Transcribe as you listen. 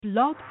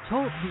Blog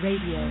Talk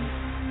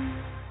Radio.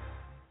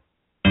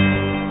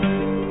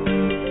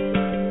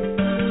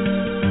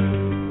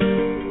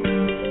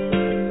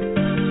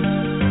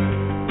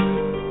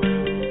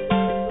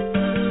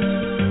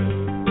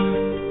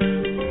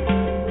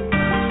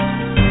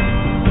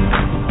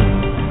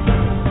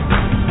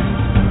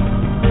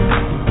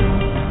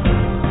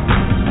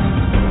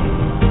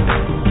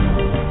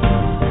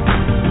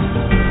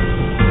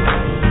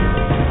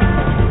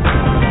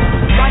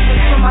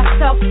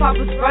 I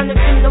was running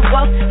from the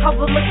wealth. I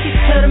would look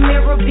into the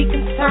mirror, be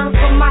concerned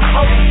for my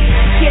health.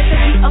 Scared to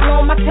be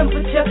alone, my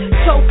temperature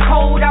so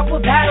cold. I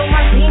would battle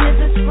my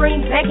demons and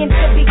scream, begging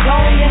to be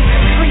gone and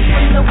free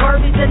from the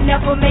worries of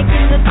never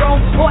making the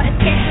throne or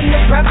escaping the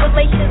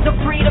revelations of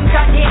freedoms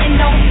I didn't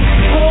know.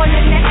 Born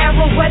in the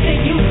era whether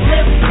you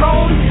live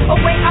grown,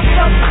 away I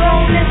felt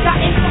thrown as I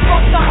entered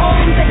across the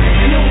homes and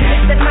noon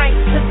is the night,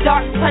 the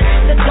dark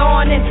touched the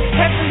dawn, and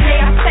every day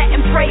I sat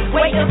and prayed,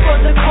 waiting for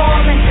the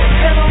call and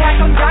feeling like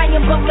I'm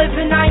dying, but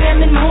living I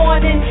am in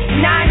mourning.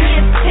 9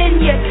 years,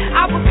 10 years,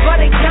 I was but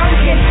a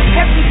youngin'.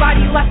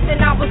 Everybody left and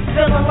I was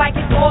feeling like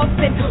an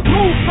orphan.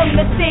 Moved from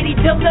the city,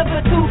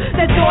 delivered to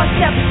the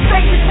doorstep.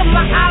 Straight into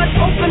my eyes,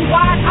 open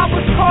wide, I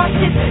was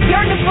cautious.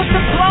 Yearning for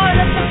the blood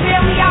of the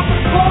family I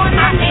was born.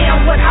 I am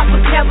what I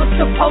was never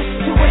supposed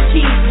to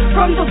achieve.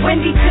 From the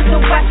windy to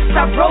the west,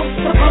 I rose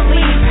to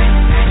believe.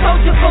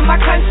 Soldier for my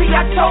country,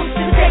 I chose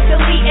to take the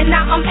lead. And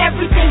now I'm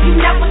everything you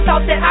never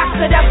thought that I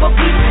could ever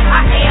be.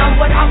 I am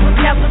what I was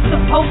never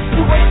supposed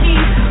to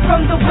achieve.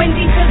 From the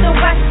windy to the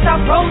west, I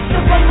rose to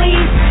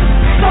believe.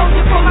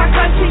 Soldier for my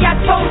country, I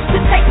chose to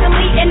take the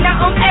lead. And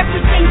now I'm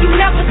everything you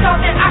never thought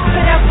that I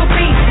could ever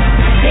be.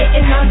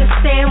 Didn't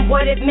understand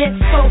what it meant,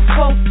 so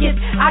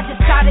focused. I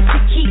decided to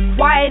keep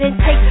quiet and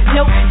take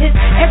notice.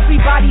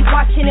 Everybody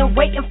watching and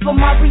waiting for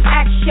my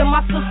reaction.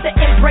 My sister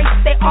embraced,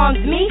 they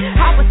armed me.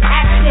 I was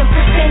acting,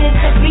 pretending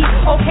to be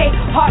okay.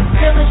 Heart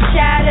feeling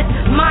shattered,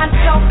 mind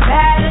felt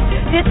battered.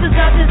 This is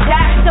a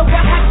disaster.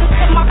 What happened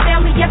to my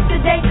family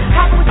yesterday?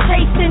 I was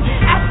chasing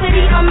after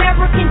the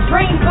American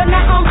dream, but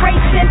now I'm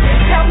racing.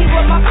 Tell me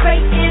what my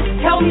fate is,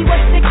 tell me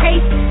what's the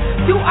case.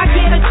 Do I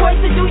get a choice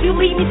or do you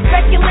leave me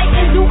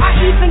speculating? Do I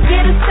even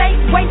get a say?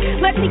 Wait,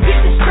 let me get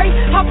this straight.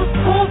 I was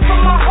pulled from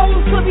my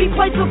home to be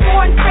placed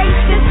before and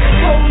faced this.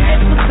 Told me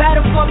this was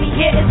better for me,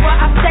 here is what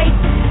I say.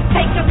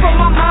 Taken from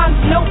my mom's,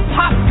 no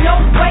pop,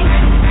 no way.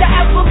 The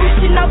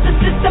evolution of the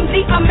system,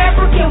 the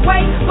American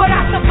way. But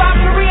I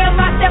survived to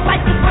realize that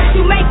life is what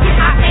you make it.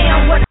 I am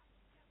what.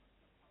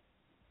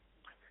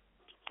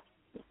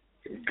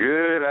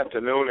 Good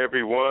afternoon,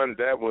 everyone.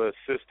 That was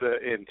Sister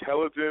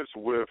Intelligence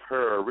with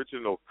her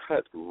original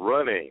cut,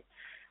 Running.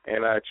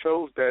 And I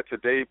chose that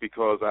today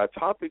because our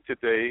topic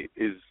today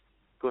is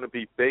going to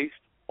be based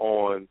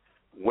on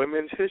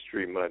Women's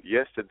History Month.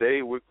 Yes,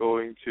 today we're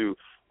going to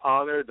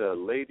honor the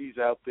ladies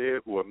out there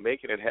who are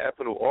making it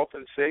happen, who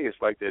often say it's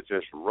like they're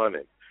just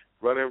running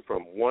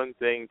from one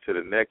thing to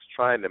the next,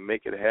 trying to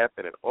make it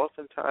happen, and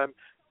oftentimes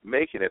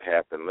making it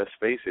happen. Let's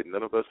face it,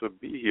 none of us would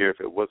be here if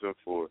it wasn't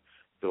for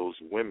those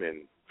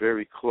women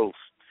very close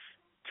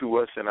to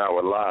us in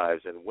our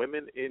lives, and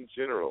women in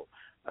general.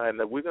 And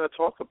we're going to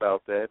talk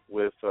about that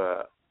with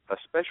a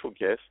special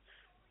guest,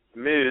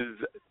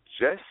 Ms.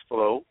 Jess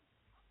Flo.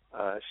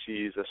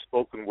 She's a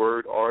spoken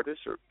word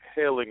artist,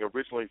 hailing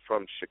originally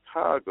from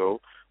Chicago,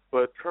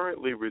 but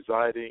currently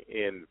residing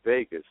in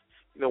Vegas.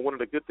 You know, one of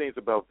the good things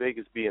about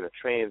Vegas being a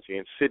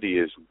transient city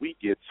is we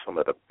get some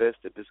of the best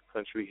that this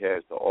country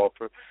has to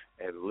offer,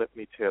 and let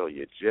me tell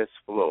you, Jess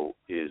Flo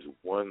is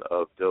one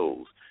of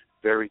those.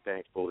 Very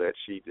thankful that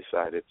she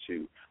decided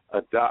to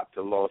adopt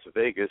to Las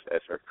Vegas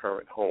as her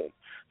current home.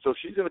 So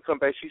she's going to come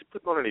back. She's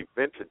putting on an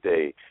event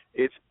today.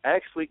 It's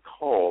actually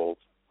called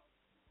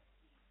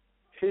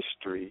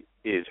History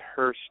is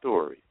Her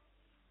Story,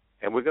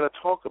 and we're going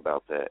to talk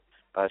about that.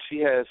 She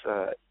has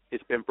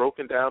it's been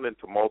broken down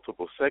into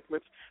multiple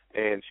segments,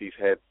 and she's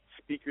had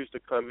speakers to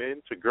come in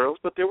to girls,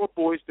 but there were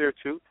boys there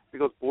too,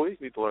 because boys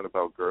need to learn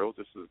about girls.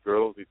 This is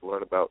girls need to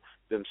learn about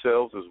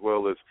themselves as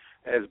well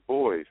as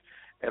boys.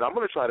 And I'm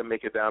going to try to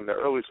make it down there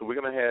early, so we're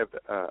going to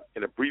have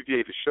an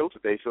abbreviated show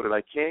today so that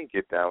I can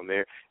get down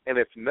there, and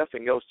if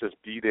nothing else, just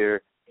be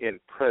there in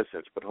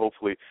presence. But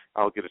hopefully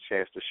I'll get a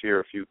chance to share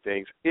a few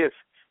things if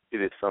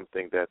it is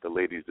something that the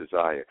ladies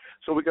desire.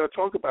 So we're going to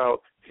talk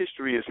about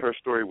History is Her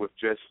Story with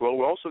Jess Flo.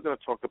 We're also going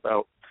to talk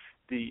about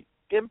the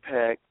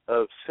impact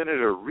of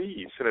Senator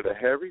Reid. Senator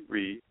Harry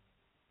Reid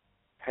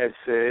has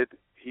said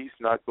he's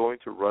not going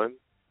to run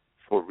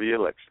for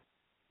re-election.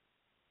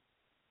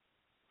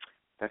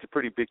 That's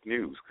pretty big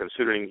news,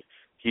 considering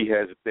he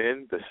has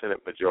been the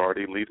Senate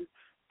Majority Leader,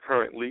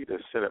 currently the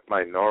Senate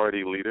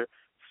Minority Leader,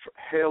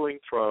 hailing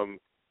from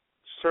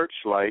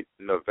Searchlight,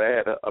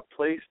 Nevada, a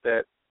place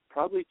that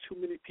probably too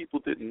many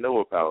people didn't know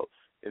about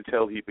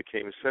until he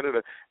became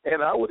senator.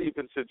 And I would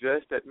even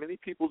suggest that many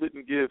people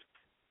didn't give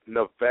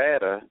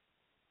Nevada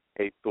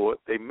a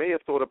thought. They may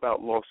have thought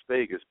about Las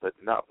Vegas, but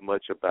not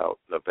much about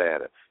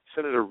Nevada.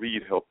 Senator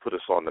Reid helped put us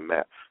on the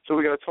map. So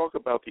we're going to talk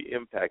about the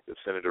impact of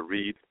Senator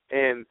Reid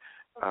and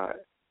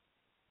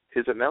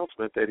his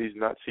announcement that he's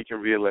not seeking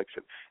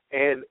re-election.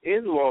 And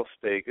in Las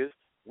Vegas,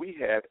 we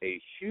have a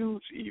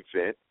huge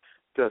event,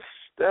 the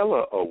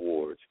Stella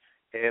Awards.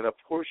 And, of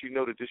course, you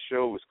know that this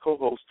show is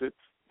co-hosted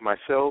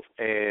myself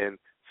and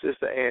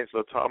Sister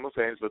Angela Thomas.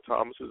 Angela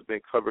Thomas has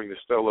been covering the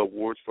Stella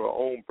Awards for her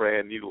own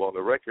brand, Needle on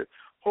the Record.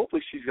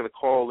 Hopefully she's going to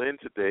call in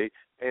today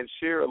and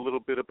share a little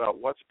bit about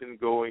what's been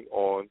going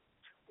on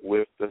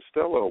with the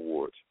Stella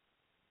Awards.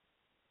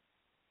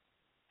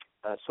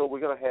 So we're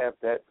going to have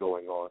that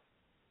going on.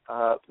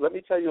 Let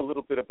me tell you a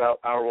little bit about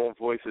Our Own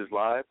Voices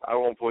Live. Our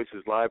Own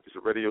Voices Live is a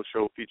radio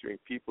show featuring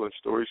people and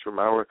stories from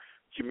our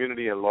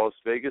community in Las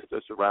Vegas,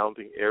 the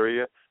surrounding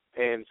area,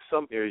 and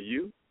some near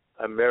you.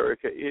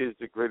 America is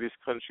the greatest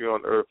country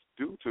on earth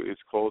due to its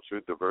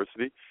culture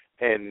diversity,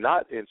 and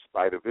not in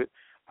spite of it.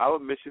 Our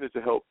mission is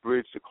to help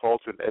bridge the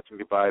culture and ethnic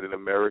divide in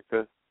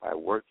America by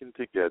working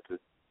together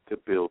to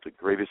build the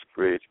greatest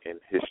bridge in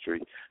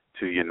history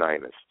to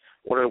unite us.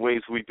 One of the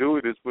ways we do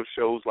it is with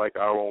shows like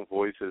Our Own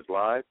Voices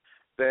Live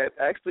that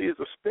actually is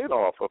a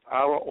spin-off of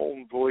Our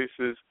Own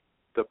Voices,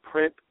 the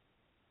print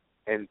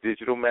and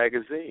digital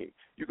magazine.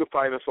 You can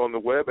find us on the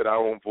web at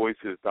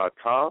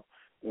ourownvoices.com.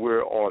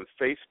 We're on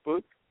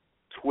Facebook,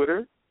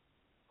 Twitter,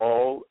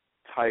 all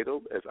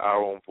titled as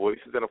Our Own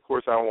Voices. And, of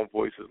course, Our Own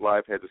Voices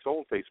Live has its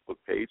own Facebook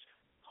page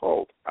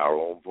called Our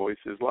Own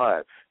Voices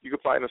Live. You can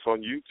find us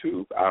on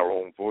YouTube, Our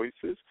Own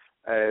Voices,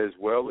 as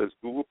well as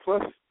Google+,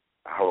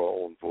 Our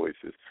Own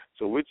Voices.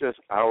 So we're just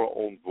our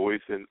own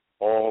voice and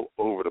all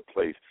over the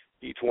place.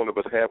 Each one of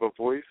us have a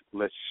voice.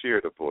 Let's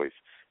share the voice.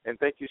 And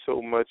thank you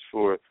so much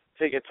for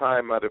taking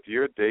time out of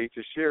your day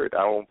to share it.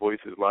 Our Own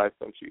Voices Live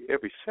comes to you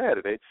every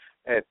Saturday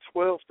at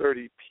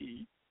 12:30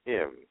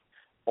 p.m.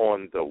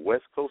 on the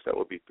West Coast. That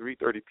will be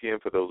 3:30 p.m.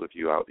 for those of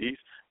you out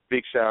east.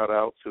 Big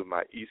shout-out to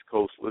my East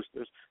Coast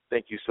listeners.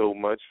 Thank you so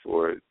much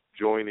for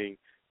joining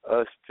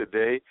us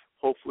today.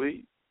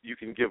 Hopefully you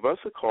can give us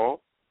a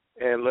call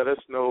and let us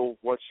know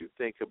what you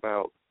think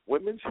about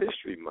Women's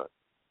History Month.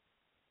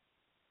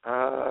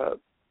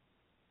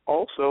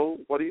 Also,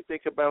 what do you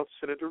think about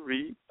Senator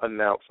Reid's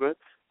announcement?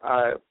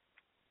 I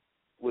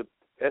would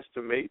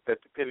estimate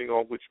that depending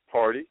on which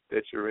party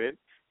that you're in,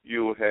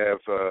 you'll have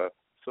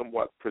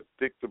somewhat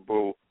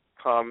predictable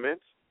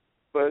comments.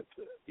 But,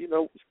 you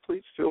know,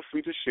 please feel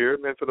free to share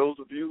them. And for those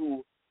of you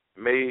who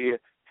may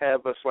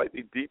have a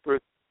slightly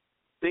deeper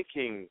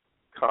thinking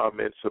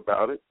comments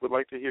about it, would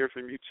like to hear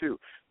from you too.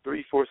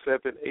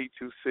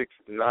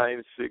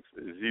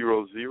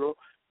 347-826-9600.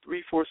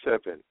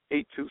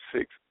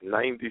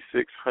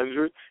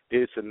 347-826-9600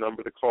 is the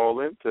number to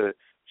call in to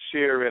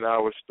share in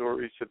our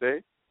stories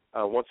today.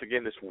 Once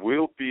again, this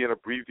will be an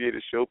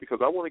abbreviated show because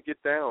I want to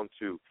get down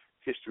to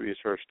History is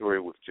Her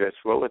Story with Jess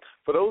Flo. And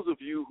for those of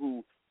you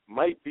who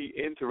might be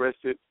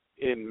interested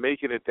in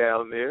making it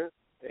down there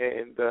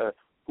and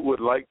who would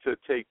like to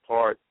take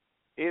part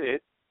in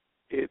it,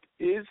 it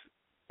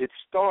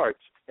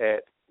starts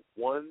at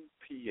 1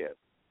 p.m.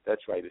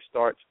 That's right, it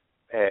starts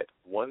at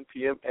 1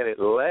 p.m. and it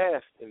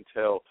lasts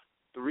until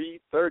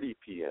 3:30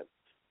 p.m.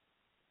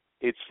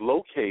 It's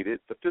located,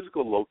 the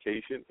physical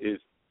location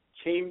is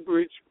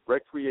Cambridge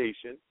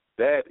Recreation.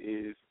 That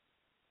is,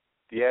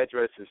 the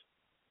address is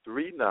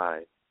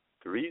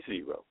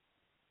 3930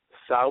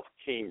 South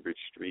Cambridge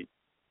Street,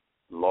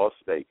 Las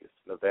Vegas,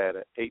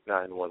 Nevada,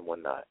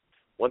 89119.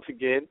 Once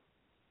again,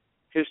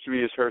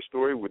 History is Her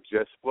Story with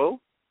Jess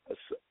Flo, a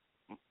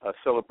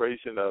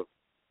celebration of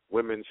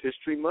Women's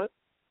History Month,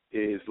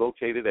 is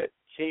located at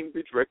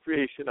Cambridge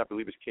Recreation, I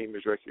believe it's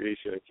Cambridge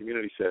Recreation and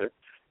Community Center,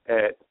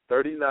 at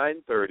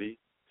 3930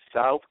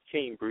 South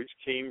Cambridge.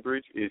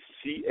 Cambridge is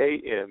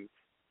Cambridge.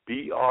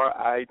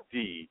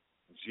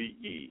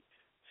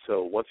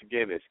 So once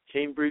again, it's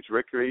Cambridge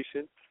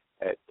Recreation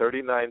at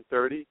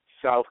 3930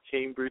 South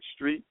Cambridge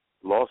Street,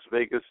 Las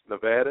Vegas,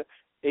 Nevada,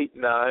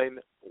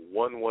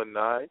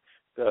 89119.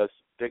 The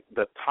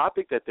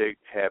topic that they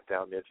have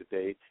down there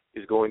today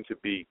is going to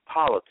be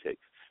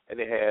politics, and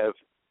they have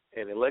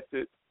an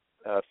elected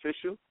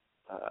official,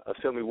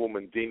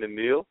 Assemblywoman Dina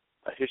Neal,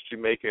 a history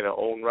maker in her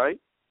own right,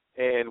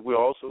 and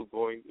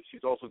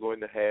she's also going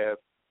to have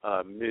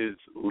Ms.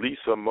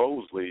 Lisa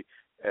Mosley,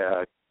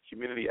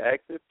 community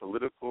active,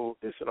 political,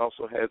 and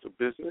also has a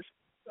business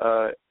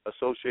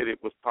associated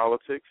with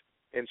politics,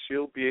 and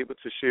she'll be able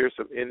to share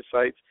some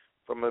insights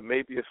from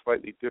maybe a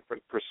slightly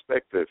different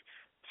perspective.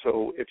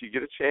 So if you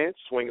get a chance,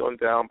 swing on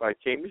down by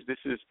Cambridge.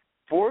 This is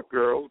for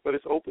girls, but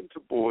it's open to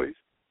boys.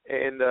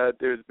 And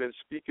there's been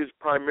speakers,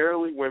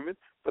 primarily women,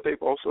 but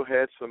they've also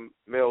had some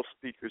male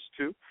speakers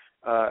too.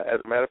 As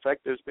a matter of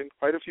fact, there's been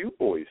quite a few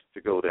boys to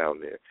go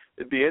down there.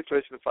 It'd be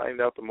interesting to find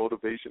out the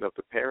motivation of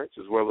the parents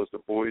as well as the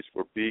boys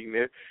for being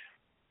there.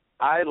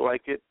 I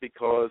like it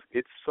because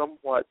it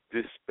somewhat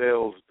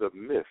dispels the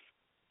myth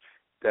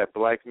that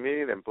black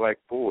men and black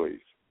boys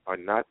are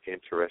not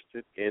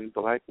interested in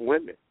black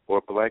women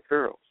or black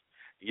girls.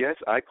 Yes,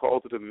 I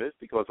called it a myth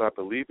because I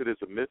believe it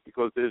is a myth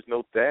because there's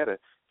no data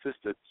to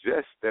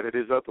suggest that it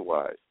is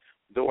otherwise.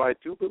 Though I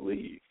do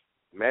believe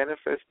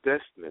manifest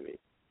destiny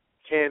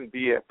can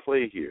be at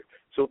play here.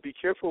 So be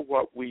careful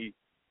what we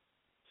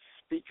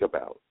speak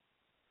about,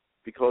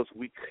 because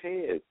we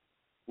can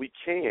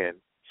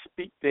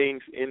speak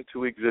things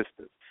into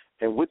existence.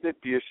 And wouldn't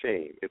it be a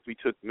shame if we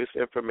took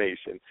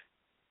misinformation,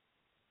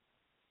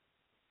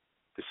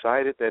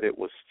 decided that it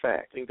was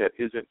fact, something that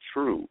isn't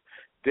true,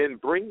 then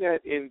bring that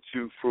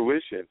into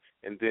fruition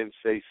and then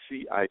say,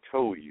 see, I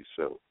told you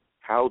so.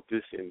 How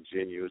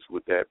disingenuous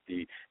would that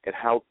be, and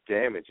how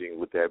damaging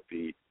would that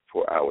be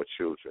for our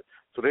children?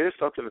 So there's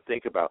something to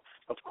think about.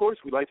 Of course,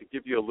 we'd like to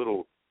give you a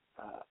little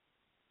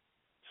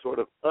sort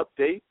of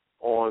update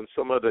on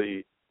some of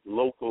the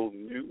local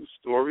news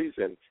stories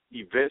and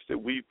events that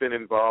we've been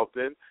involved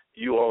in.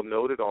 You all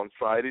know that on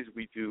Fridays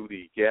we do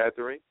the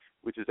gathering,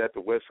 which is at the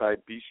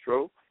Westside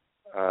Bistro,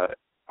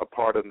 a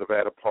part of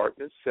Nevada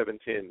Partners,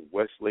 710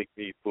 West Lake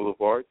Mead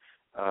Boulevard.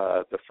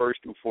 The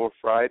first through fourth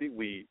Friday,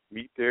 we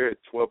meet there at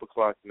 12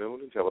 o'clock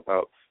noon until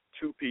about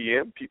 2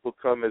 p.m. People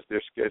come as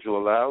their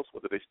schedule allows,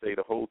 whether they stay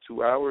the whole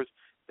 2 hours,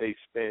 they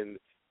spend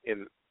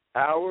an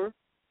hour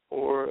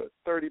or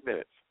 30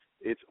 minutes.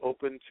 It's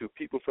open to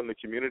people from the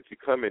community to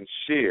come and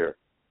share.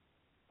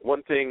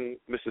 One thing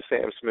Mr.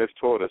 Sam Smith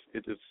taught us,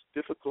 it is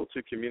difficult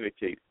to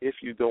communicate if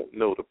you don't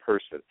know the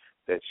person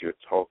that you're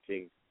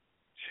talking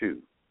to.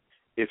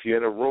 If you're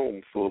in a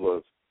room full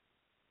of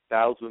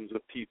thousands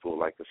of people,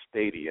 like a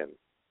stadium,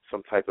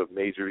 some type of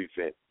major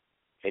event,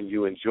 and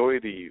you enjoy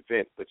the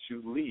event, but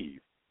you leave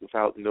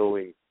without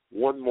knowing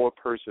one more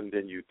person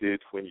than you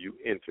did when you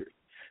entered,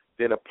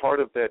 then a part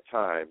of that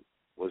time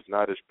was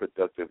not as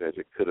productive as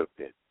it could have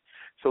been.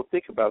 So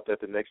think about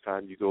that the next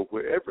time you go,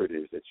 wherever it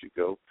is that you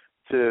go,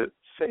 to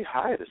say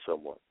hi to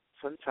someone,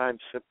 sometimes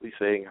simply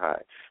saying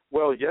hi.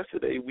 Well,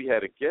 yesterday we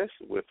had a guest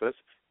with us,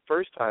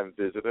 first-time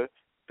visitor,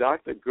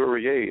 Dr.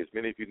 Gourier, as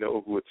many of you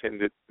know, who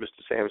attended Mr.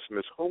 Sam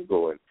Smith's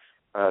homegoing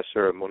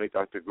ceremony.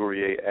 Dr.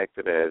 Gourier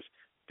acted as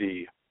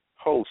the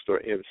host or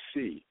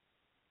MC,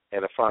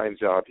 and a fine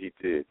job he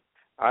did.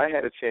 I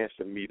had a chance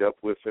to meet up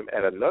with him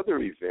at another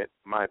event,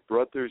 My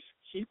Brother's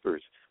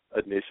Keepers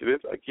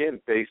initiative,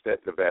 again based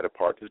at Nevada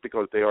Partners,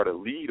 because they are the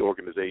lead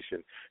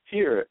organization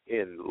here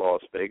in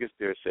Las Vegas,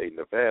 dare say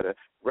Nevada,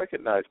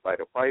 recognized by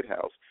the White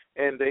House.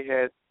 And they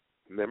had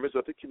members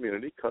of the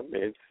community come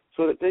in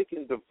so that they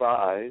can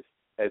devise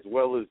as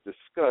well as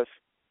discuss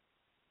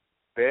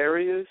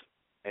barriers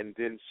and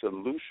then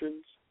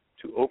solutions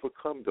to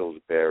overcome those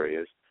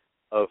barriers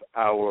of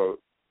our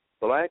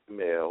black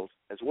males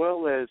as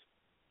well as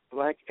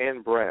black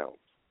and browns.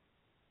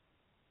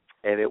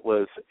 And it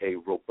was a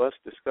robust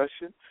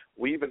discussion.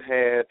 We even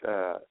had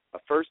a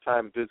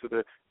first-time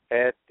visitor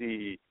at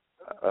the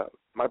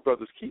My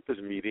Brother's Keepers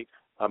meeting,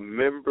 a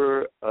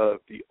member of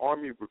the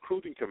Army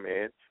Recruiting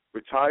Command,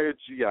 retired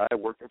GI,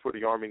 working for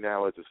the Army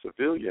now as a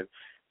civilian,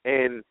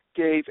 and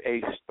gave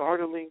a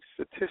startling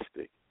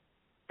statistic.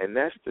 And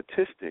that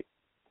statistic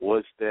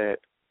was that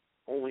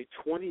only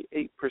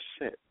 28%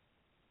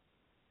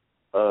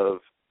 of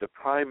the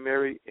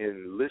primary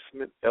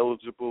enlistment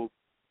eligible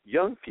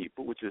young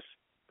people, which is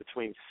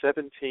between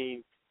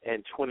 17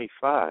 and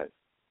 25,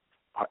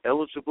 are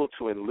eligible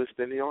to enlist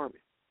in the Army.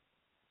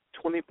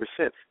 20%.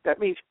 That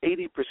means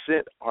 80%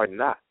 are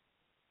not.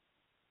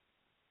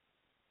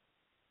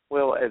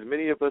 Well, as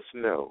many of us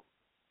know,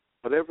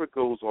 whatever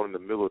goes on in the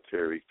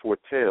military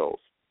foretells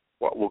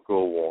what will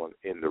go on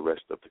in the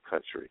rest of the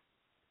country.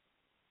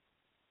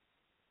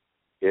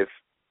 If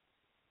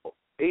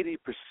 80%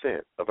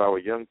 of our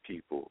young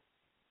people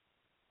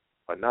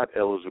are not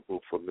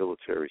eligible for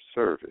military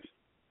service,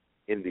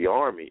 in the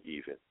Army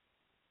even,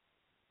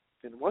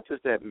 then what does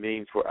that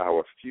mean for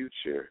our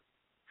future,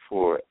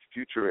 for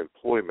future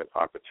employment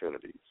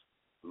opportunities,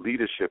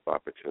 leadership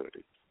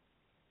opportunities?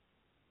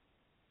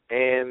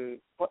 And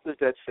what does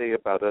that say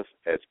about us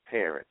as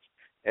parents?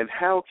 And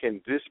how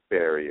can this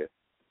barrier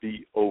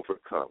be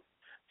overcome?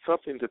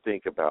 Something to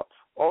think about.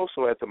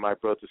 Also at the My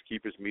Brother's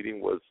Keepers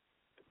meeting was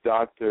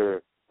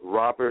Dr.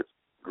 Robert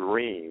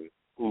Green,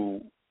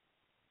 who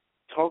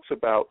talks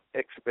about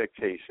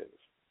expectations.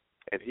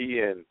 And he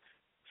and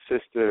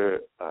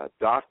Sister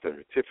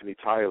Dr. Tiffany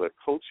Tyler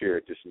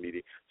co-chaired this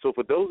meeting. So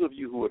for those of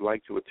you who would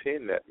like to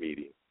attend that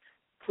meeting,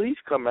 please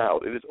come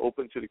out. It is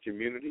open to the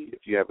community. If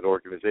you have an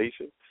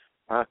organization,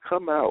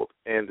 come out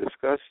and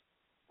discuss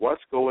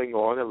what's going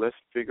on, and let's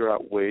figure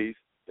out ways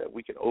that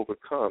we can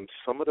overcome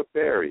some of the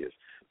barriers,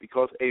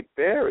 because a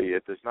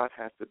barrier does not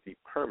have to be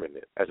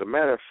permanent. As a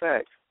matter of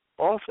fact,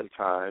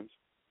 oftentimes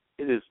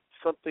it is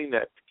something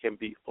that can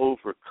be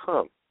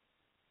overcome,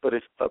 but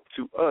it's up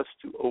to us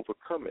to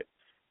overcome it.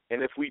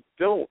 And if we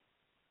don't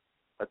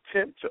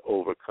attempt to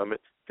overcome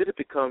it, then it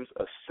becomes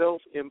a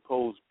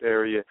self-imposed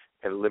barrier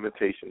and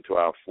limitation to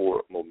our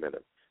forward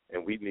momentum.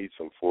 And we need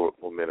some forward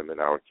momentum in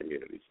our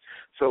communities.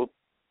 So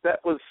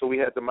we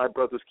had the My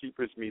Brother's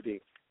Keepers meeting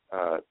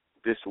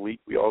this week.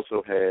 We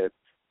also had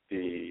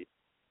the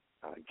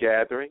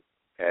gathering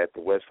at the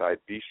Westside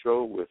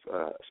Bistro with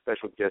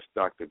special guest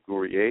Dr.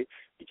 Gourier.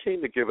 He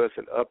came to give us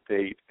an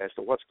update as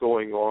to what's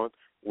going on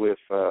with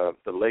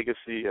the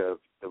legacy of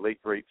the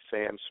late, great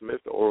Sam Smith,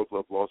 the Oracle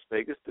of Las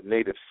Vegas, the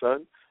Native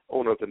Son,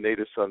 owner of the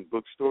Native Son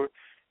bookstore.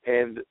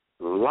 And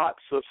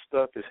lots of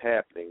stuff is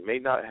happening. May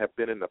not have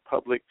been in the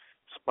public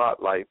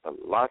spotlight, but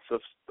lots of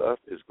stuff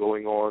is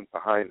going on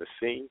behind the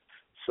scenes.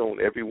 Soon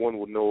everyone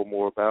will know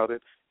more about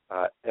it.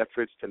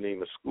 Efforts to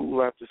name a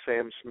school after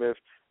Sam Smith.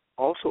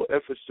 Also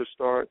efforts to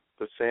start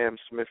the Sam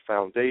Smith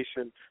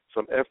Foundation.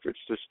 Some efforts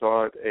to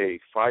start a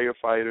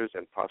firefighters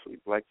and possibly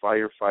black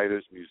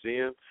firefighters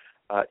museum.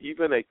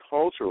 Even a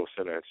cultural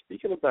center. And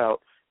speaking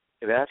about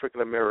an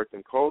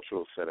African-American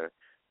cultural center,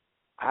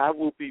 I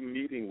will be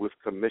meeting with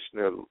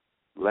Commissioner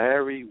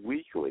Larry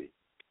Weekly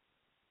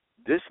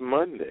this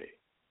Monday,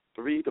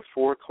 3 to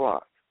 4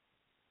 o'clock.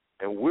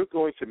 And we're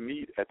going to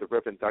meet at the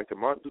Reverend Dr.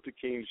 Martin Luther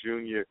King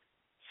Jr.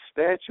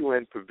 statue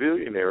and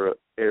pavilion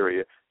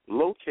area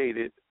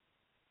located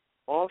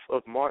off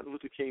of Martin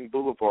Luther King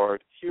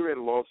Boulevard here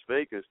in Las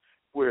Vegas,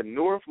 where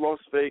North Las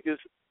Vegas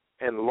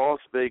and Las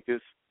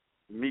Vegas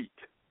meet.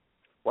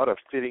 What a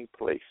fitting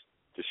place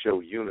to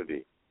show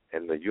unity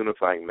and the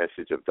unifying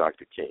message of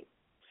Dr. King.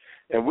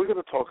 And we're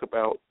going to talk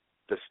about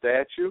the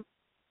statue,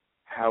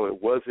 how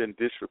it was in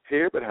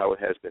disrepair, but how it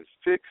has been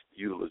fixed,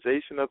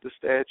 utilization of the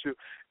statue,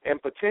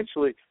 and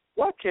potentially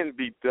what can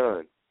be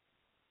done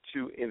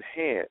to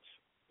enhance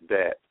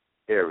that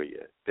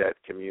area, that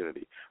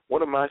community.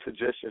 One of my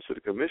suggestions to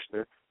the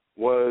commissioner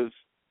was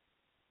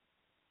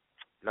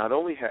not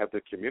only have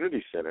the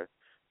community center,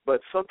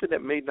 but something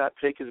that may not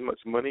take as much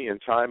money and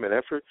time and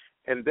effort,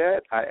 and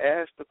that I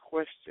asked the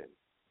question,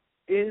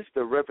 is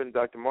the Reverend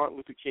Dr. Martin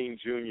Luther King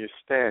Jr.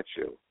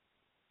 statue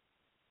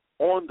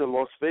on the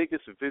Las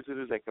Vegas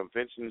Visitors and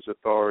Conventions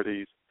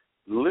Authority's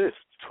list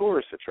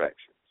tourist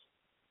attractions?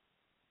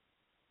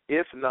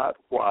 If not,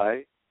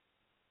 why?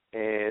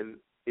 And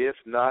if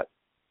not,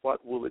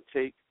 what will it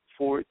take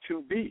for it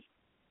to be?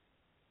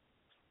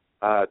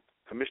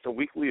 Commissioner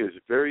Weekly is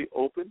very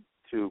open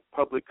to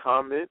public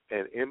comment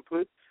and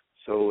input,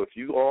 so if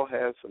you all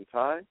have some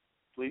time,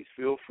 please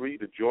feel free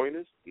to join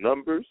us.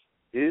 Numbers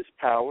is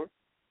power.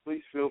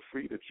 Please feel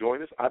free to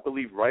join us. I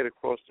believe right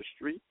across the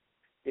street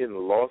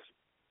in Las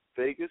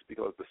Vegas,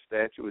 because the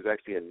statue is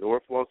actually in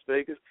North Las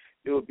Vegas,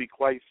 it would be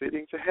quite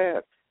fitting to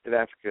have an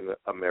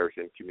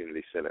African-American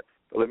community center.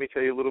 But let me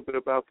tell you a little bit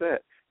about that.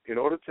 In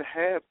order to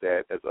have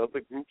that, as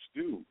other groups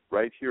do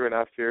right here in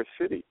our fair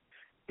city,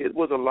 it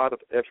was a lot of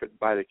effort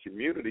by the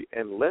community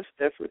and less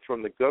effort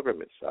from the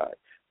government side.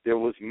 There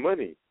was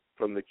money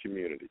from the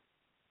community.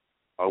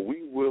 Are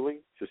we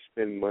willing to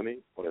spend money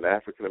on an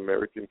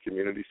African-American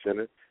community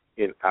center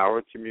in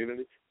our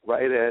community,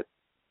 right at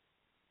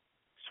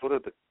sort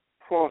of the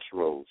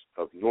crossroads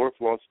of North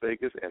Las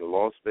Vegas and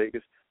Las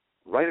Vegas,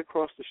 right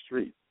across the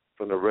street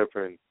from the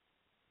Reverend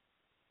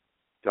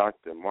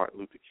Dr. Martin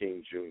Luther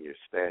King Jr.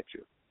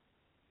 statue?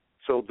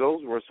 So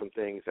those were some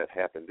things that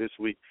happened this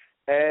week.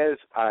 As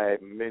I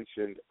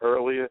mentioned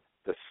earlier,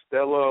 the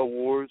Stella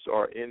Awards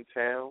are in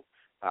town.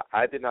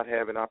 I did not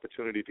have an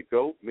opportunity to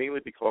go,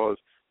 mainly because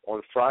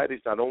on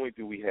Fridays not only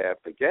do we have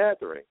the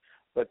gathering,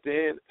 but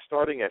then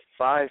starting at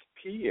 5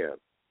 p.m.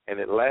 and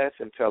it lasts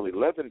until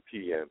 11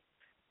 p.m.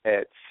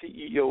 at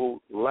CEO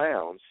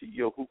Lounge,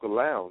 CEO Hookah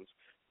Lounge,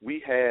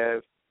 we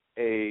have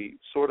a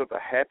sort of a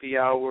happy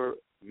hour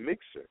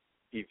mixer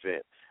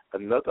event,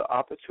 another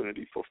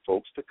opportunity for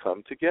folks to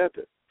come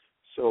together.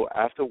 So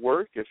after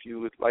work, if you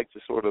would like to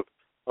sort of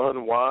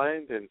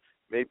unwind and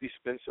maybe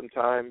spend some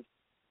time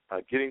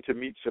getting to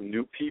meet some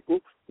new people,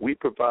 we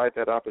provide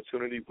that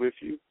opportunity with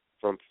you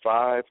from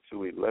 5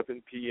 to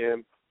 11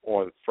 p.m.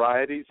 on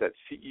Fridays at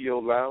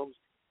CEO Lounge,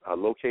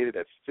 located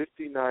at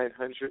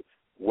 5900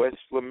 West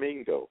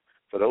Flamingo.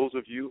 For those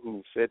of you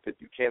who said that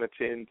you can't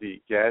attend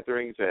the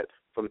gatherings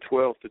from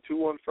 12 to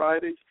 2 on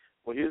Fridays,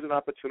 well, here's an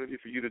opportunity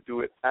for you to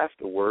do it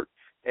after work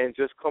and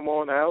just come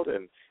on out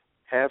and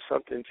have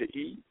something to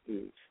eat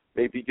and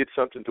maybe get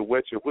something to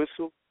wet your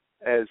whistle,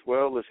 as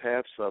well as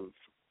have some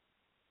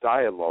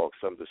dialogue,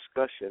 some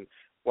discussion,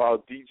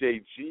 while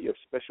DJ G of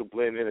Special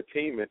Blend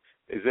Entertainment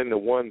is in the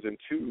ones and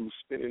twos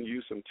spinning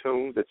you some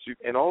tunes that you,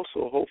 and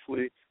also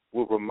hopefully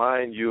will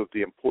remind you of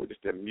the importance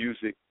that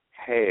music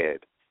had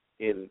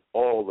in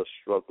all the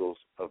struggles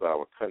of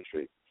our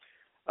country.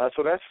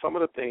 So that's some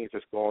of the things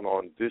that's going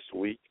on this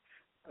week.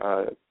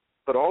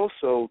 But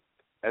also,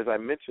 as I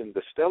mentioned,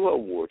 the Stella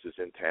Awards is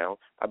in town.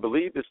 I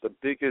believe it's the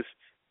biggest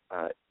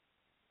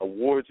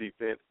awards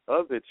event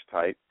of its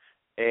type,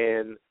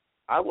 and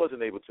I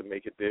wasn't able to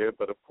make it there,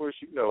 but of course,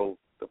 you know,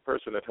 the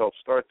person that helped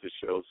start this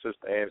show,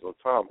 Sister Angela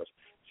Thomas,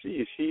 she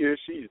is here,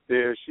 she's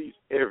there, she's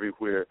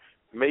everywhere,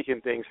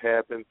 making things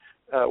happen.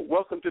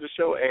 Welcome to the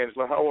show,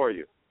 Angela. How are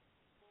you?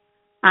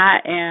 I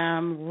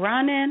am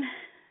running,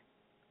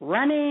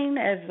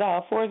 as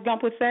Forrest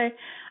Gump would say.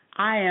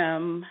 I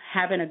am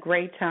having a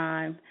great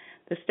time.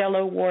 The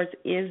Stella Awards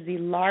is the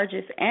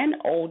largest and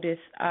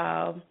oldest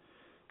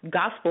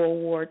gospel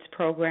awards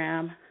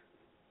program,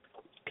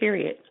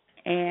 period.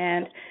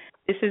 And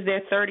this is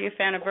their 30th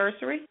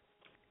anniversary,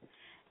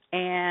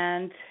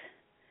 and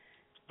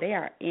they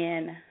are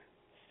in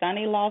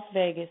sunny Las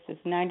Vegas.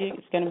 It's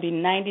going to be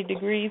 90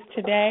 degrees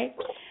today.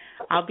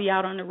 I'll be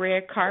out on the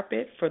red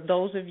carpet. For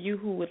those of you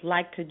who would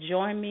like to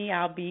join me,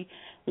 I'll be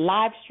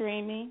live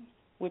streaming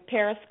with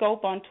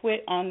Periscope on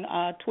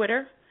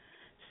Twitter.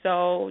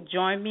 So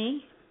join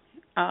me,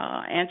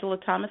 Angela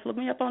Thomas. Look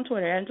me up on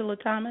Twitter, Angela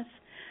Thomas.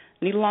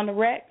 Needle on the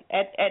Rec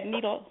at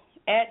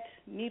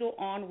Needle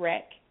on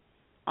Rec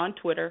on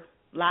Twitter.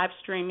 Live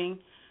streaming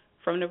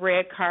from the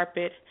red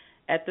carpet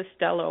at the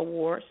Stella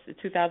Awards, the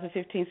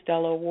 2015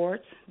 Stella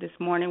Awards. This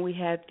morning we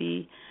had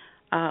the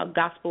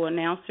Gospel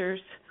Announcers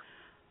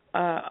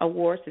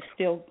Awards. Is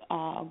still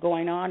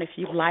going on. If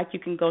you'd like, you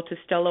can go to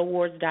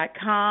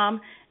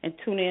StellaAwards.com and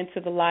tune in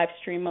to the live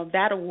stream of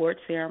that award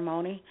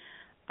ceremony.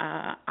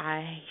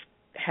 I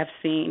have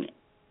seen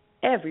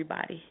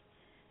everybody.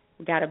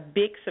 We got a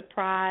big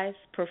surprise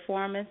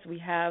performance. We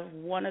have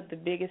one of the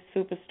biggest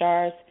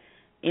superstars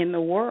in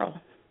the world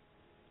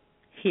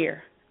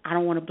here. I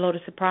don't want to blow the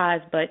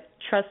surprise, but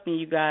trust me,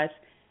 you guys,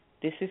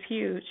 this is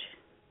huge.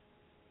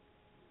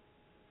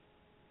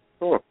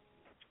 Sure.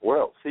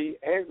 Well, see,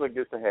 Angela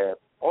gets to have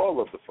all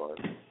of the fun,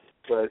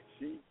 but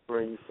she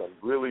brings some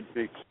really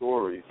big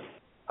stories,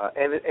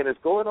 and it's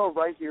going on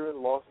right here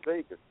in Las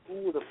Vegas.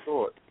 Who would have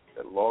thought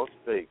that Las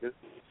Vegas,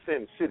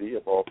 Sin City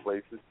of all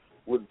places,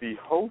 would be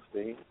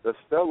hosting the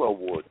Stella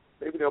Awards?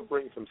 Maybe they'll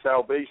bring some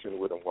salvation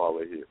with them while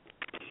they're here.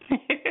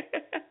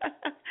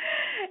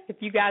 If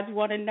you guys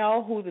want to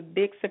know who the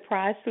big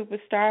surprise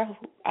superstar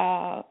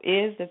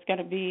is that's going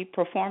to be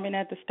performing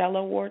at the Stella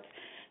Awards,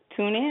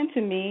 tune in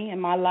to me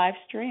and my live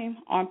stream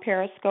on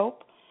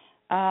Periscope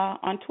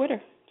on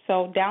Twitter.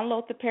 So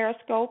download the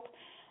Periscope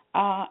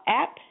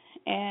app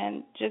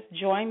and just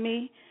join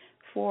me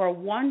for a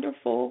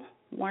wonderful,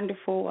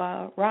 wonderful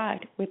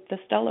ride with the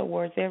Stella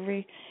Awards.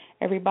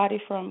 Everybody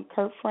from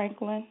Kurt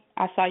Franklin.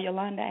 I saw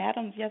Yolanda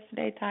Adams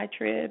yesterday, Ty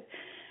Tribb.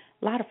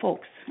 A lot of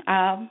folks.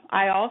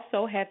 I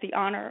also had the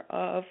honor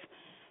of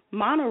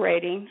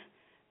moderating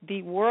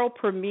the world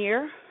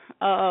premiere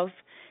of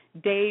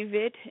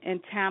David and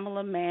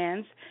Tamala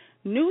Mann's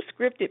new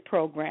scripted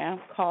program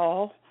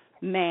called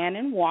Man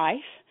and Wife.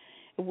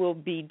 It will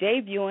be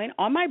debuting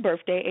on my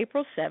birthday,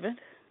 April 7th.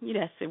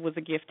 Yes, it was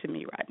a gift to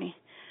me, Rodney.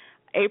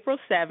 April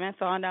 7th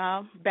on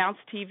Bounce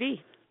TV.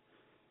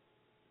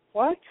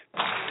 What?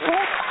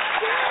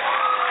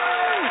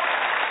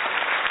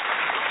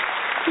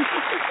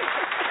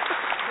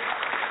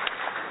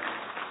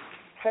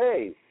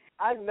 Hey,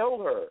 I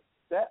know her.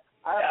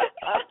 I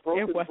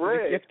broke the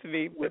bread gift to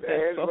me, with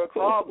Angela so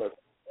cool. Thomas.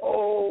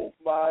 Oh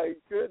my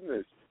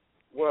goodness.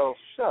 Well,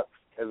 shucks,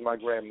 as my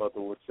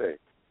grandmother would say.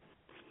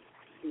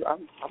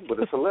 I'm with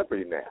a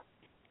celebrity now.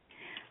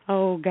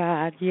 Oh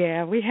God,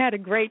 yeah. We had a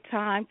great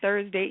time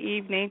Thursday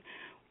evening.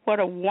 What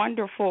a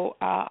wonderful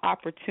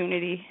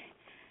opportunity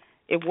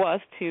it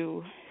was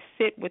to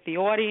sit with the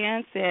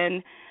audience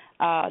and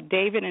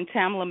David and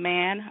Tamala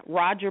Mann,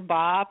 Roger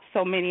Bob.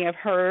 So many have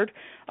heard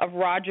of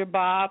Roger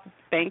Bob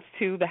thanks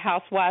to the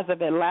Housewives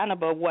of Atlanta,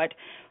 but what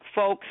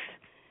folks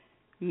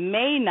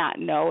may not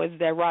know is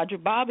that Roger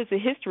Bob is a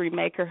history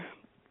maker.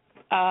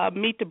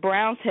 Meet the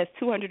Browns has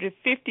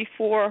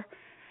 254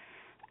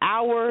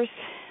 hours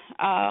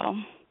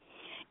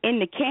in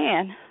the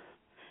can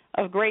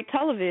of great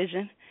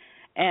television,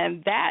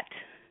 and that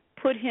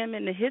put him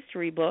in the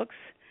history books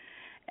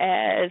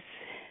as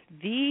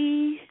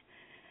the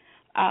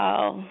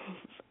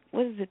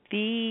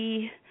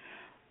the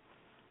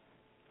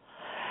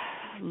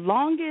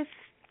longest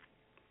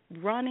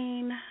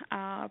running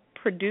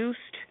produced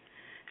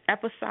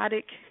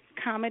episodic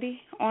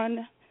comedy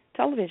on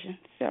television.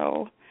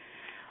 So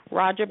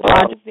Roger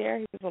Bob was there.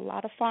 He was a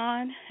lot of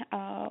fun.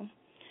 A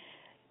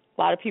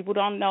lot of people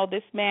don't know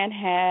this man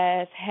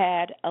has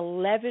had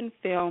 11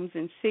 films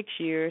in 6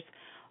 years,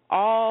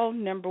 all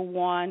number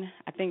one.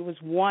 I think it was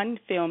one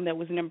film that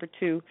was number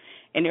two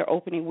in their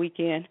opening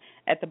weekend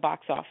at the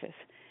box office.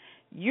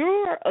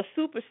 You're a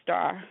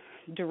superstar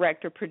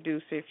director,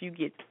 producer if you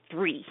get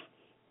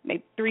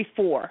maybe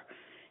 4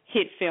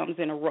 hit films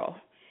in a row.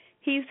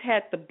 He's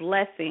had the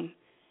blessing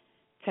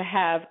to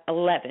have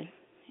 11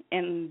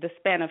 in the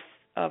span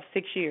of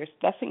 6 years.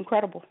 That's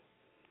incredible.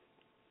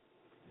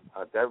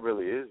 That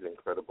really is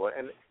incredible.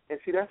 And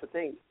see, that's the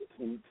thing.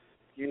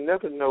 You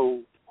never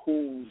know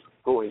who's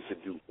going to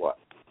do what.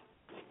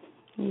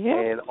 Yeah.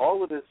 And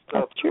all of this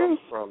stuff comes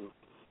from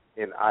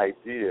an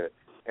idea.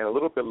 And a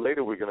little bit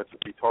later we're going to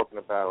be talking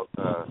about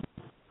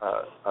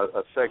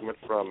a segment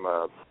from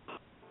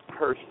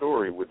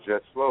HerStory with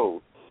Jess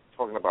Flo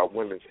talking about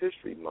Women's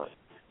History Month.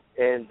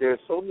 And there's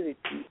so many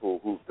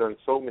people who've done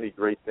so many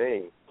great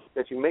things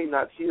that you may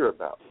not hear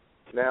about.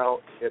 Now,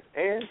 if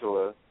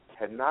Angela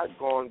had not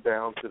gone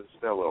down to the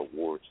Stella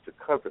Awards to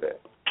cover that,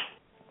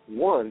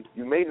 1,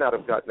 you may not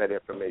have gotten that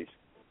information.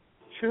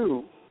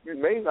 2, you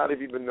may not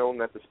have even known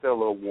that the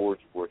Stella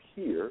Awards were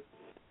here.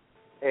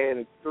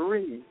 And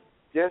 3,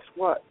 guess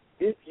what?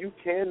 If you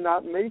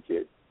cannot make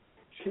it,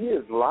 she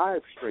is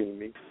live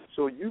streaming,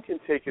 so you can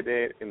take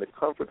it in the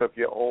comfort of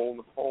your own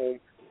home,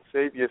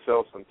 save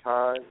yourself some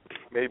time,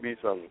 maybe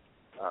some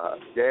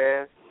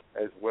gas,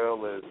 as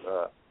well as,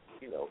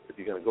 if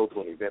you're going to go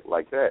to an event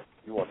like that,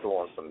 you want to throw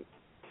on some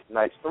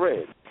nice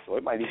thread. So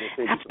it might even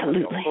save you some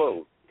money on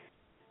clothes.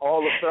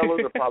 All the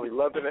fellas are probably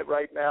loving it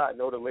right now. I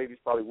know the ladies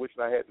probably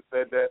wishing I hadn't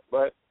said that,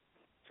 but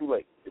too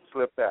late. It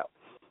slipped out.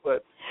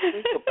 But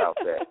think about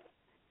that.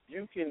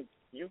 You can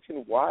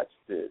watch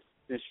this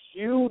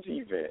huge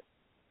event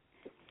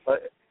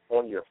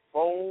on your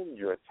phone,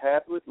 your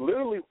tablet,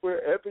 literally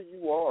wherever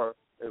you are,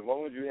 as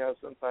long as you have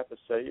some type of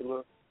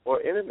cellular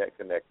or internet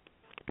connection.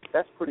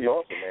 That's pretty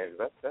awesome,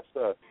 man. That's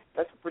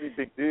a pretty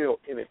big deal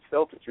in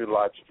itself that you're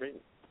live streaming.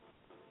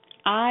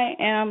 I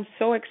am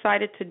so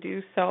excited to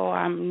do so.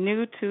 I'm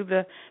new to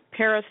the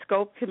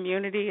Periscope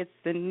community. It's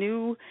the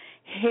new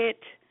hit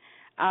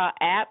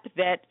app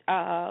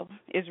that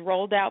is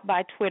rolled out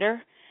by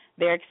Twitter.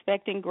 They're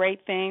expecting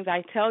great things.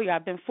 I tell you,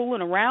 I've been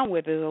fooling around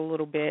with it a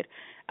little bit.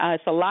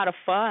 It's a lot of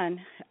fun.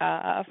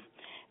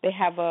 They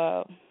have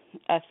a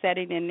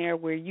setting in there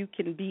where you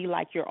can be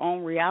like your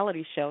own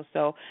reality show.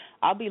 So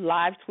I'll be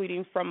live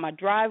tweeting from my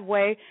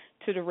driveway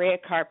to the red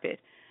carpet,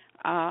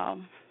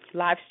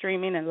 live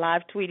streaming and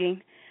live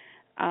tweeting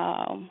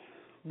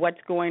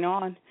what's going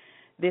on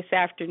this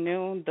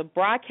afternoon. The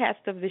broadcast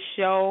of the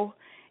show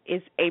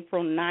is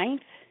April 5th.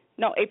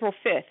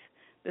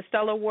 The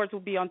Stella Awards will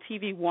be on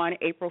TV One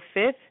April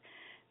 5th,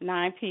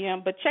 9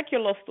 p.m. But check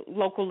your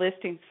local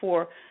listings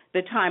for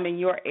the time in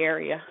your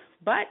area.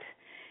 But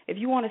if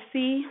you want to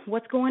see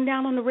what's going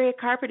down on the red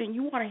carpet and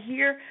you want to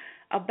hear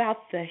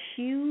about the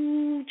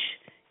huge,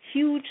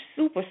 huge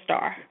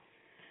superstar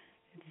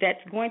that's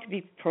going to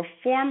be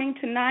performing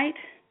tonight,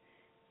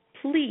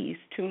 please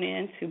tune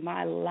in to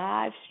my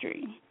live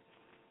stream.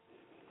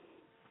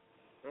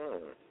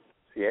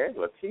 See,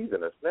 Angela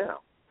teasing us now.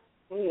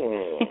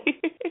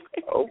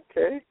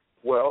 Okay.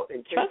 Well,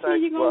 in case Trust me,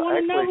 you're going to want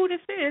to know who this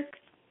is.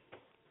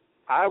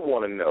 I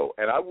want to know,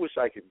 and I wish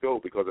I could go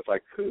because if I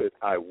could,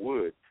 I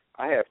would.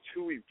 I have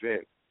two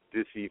events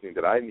this evening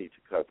that I need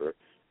to cover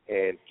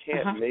and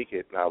can't make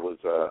it, and I was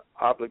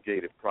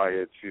obligated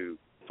prior to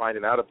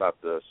finding out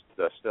about the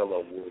Stella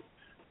Awards.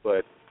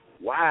 But,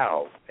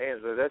 wow,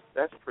 Angela,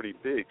 that's pretty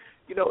big.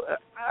 You know,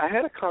 I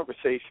had a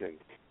conversation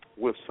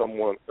with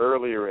someone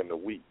earlier in the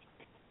week,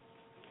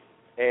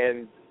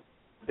 and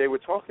they were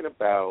talking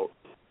about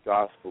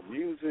gospel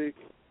music,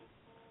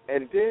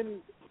 and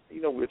then,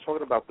 you know, we were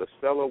talking about the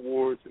Stella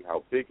Awards and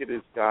how big it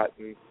has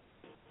gotten,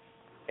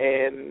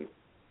 and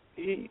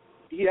he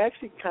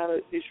actually kind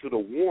of issued a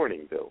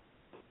warning, though,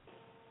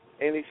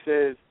 and he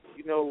says,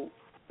 you know,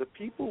 the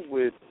people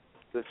with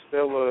the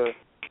Stella,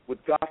 with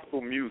gospel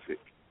music,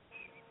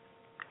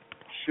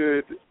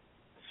 should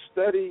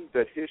study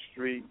the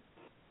history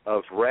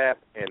of rap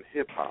and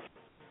hip-hop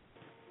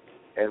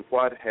and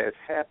what has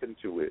happened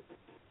to it,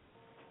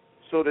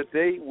 so that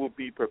they will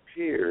be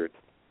prepared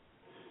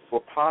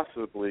for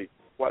possibly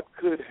what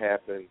could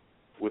happen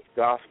with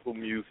gospel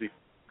music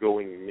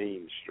going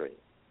mainstream.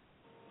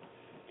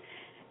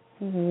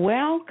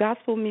 Well,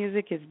 gospel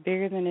music is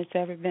bigger than it's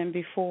ever been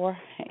before,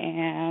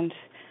 and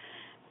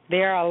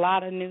there are a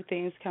lot of new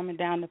things coming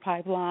down the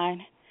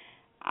pipeline.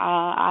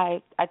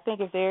 I think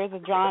if there is a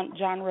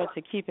genre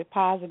to keep it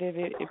positive,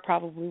 it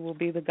probably will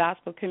be the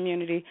gospel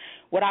community.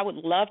 What I would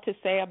love to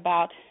say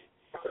about,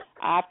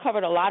 I've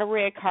covered a lot of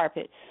red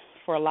carpets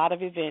for a lot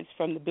of events,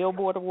 from the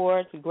Billboard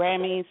Awards, the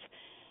Grammys,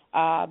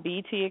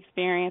 BET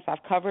Experience.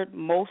 I've covered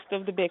most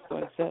of the big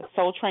ones, the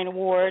Soul Train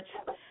Awards.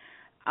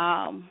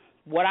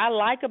 What I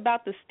like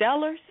about the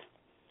Stellars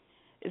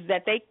is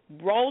that they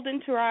rolled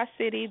into our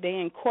city. They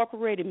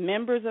incorporated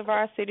members of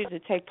our city to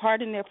take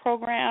part in their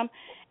program,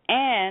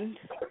 and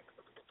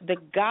the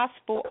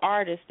gospel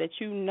artists that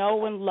you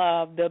know and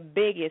love, the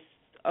biggest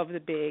of the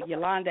big,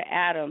 Yolanda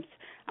Adams.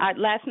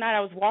 Last night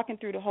I was walking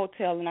through the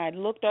hotel, and I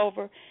looked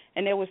over,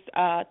 and there was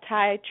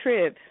Ty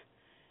Tribbett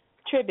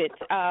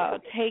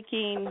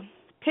taking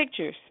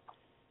pictures,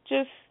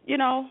 just, you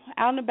know,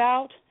 out and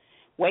about,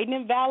 waiting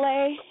in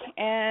valet,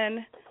 and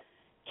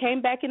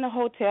came back in the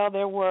hotel.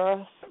 There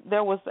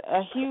was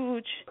a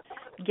huge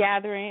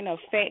gathering of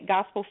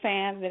gospel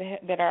fans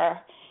that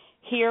are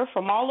here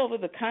from all over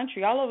the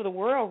country, all over the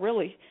world,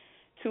 really,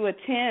 to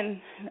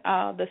attend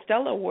the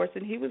Stella Awards.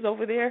 And he was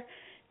over there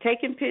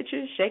taking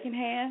pictures, shaking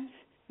hands,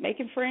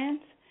 making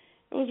friends.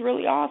 It was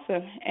really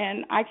awesome.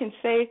 And I can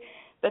say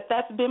that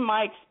that's been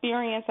my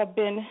experience. I've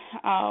been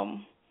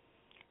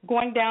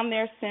going down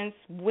there since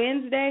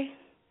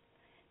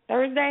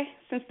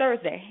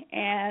Thursday,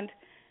 and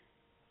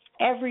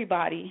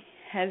everybody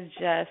has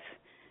just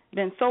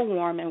been so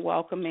warm and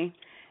welcoming.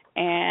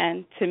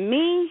 And to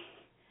me,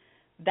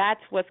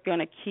 that's what's going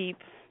to keep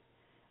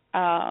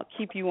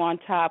you on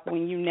top,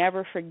 when you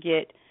never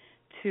forget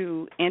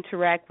to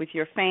interact with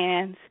your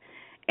fans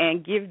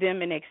and give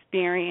them an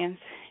experience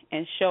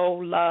and show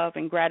love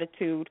and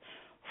gratitude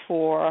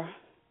for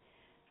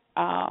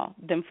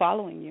them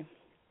following you.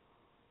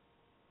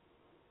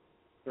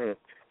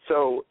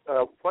 So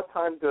what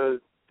time does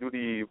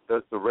the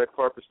red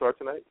carpet start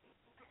tonight?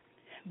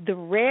 The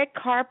red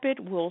carpet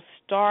will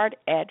start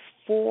at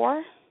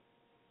 4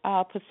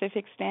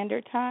 Pacific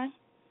Standard Time,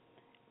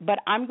 but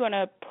I'm going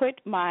to put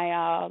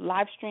my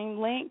live stream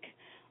link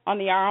on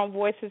the Our Own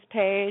Voices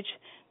page.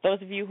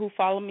 Those of you who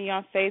follow me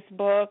on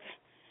Facebook,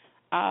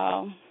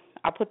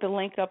 I'll put the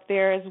link up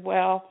there as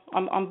well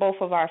on both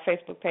of our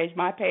Facebook page,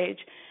 my page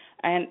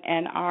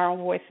and Our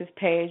Voices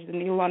page, the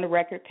Needle on the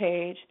Record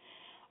page.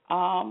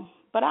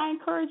 But I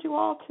encourage you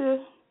all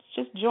to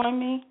just join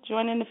me,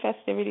 join in the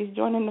festivities,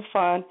 join in the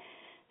fun.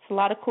 It's a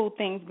lot of cool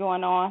things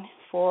going on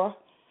for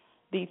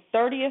the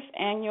 30th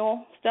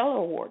Annual Stella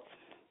Awards.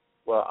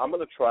 Well, I'm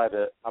going to try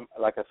to,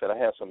 like I said, I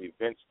have some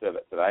events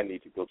that I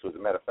need to go to. As a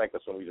matter of fact,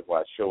 that's one reason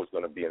why the show is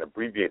going to be an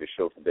abbreviated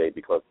show today,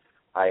 because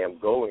I am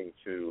going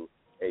to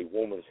a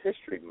Women's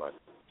History Month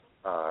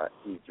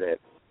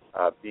event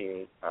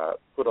being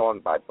put on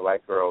by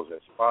Black Girls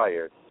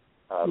Inspired,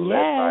 led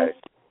by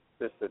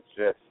Sister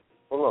Jess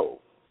Flo.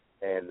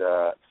 And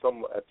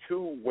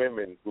two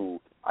women who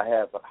I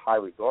have a high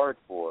regard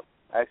for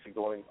actually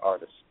are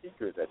the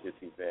speakers at this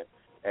event.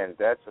 And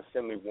that's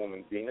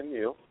Assemblywoman Dina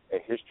Neal, a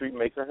history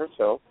maker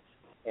herself.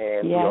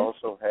 And we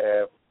also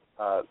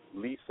have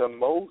Lisa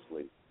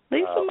Mosley.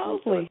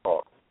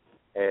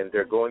 And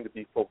they're going to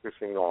be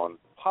focusing on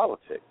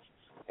politics.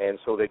 And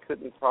so they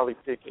couldn't probably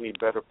pick any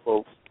better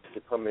folks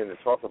to come in and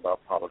talk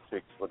about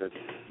politics, but it's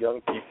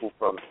young people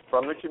from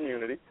the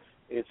community.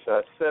 It's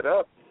set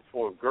up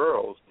for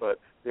girls, but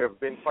there have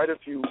been quite a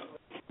few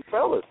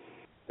fellas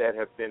that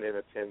have been in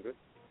attendance.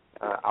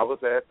 I was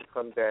asked to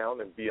come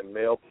down and be a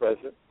male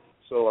present,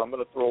 so I'm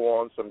going to throw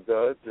on some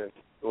duds and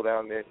go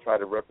down there and try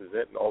to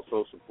represent and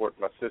also support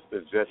my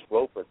sister Jess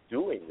Flo for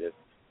doing this.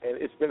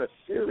 And it's been a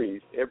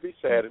series every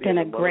Saturday. It's been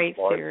a great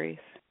series.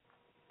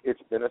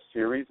 It's been a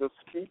series of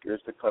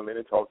speakers to come in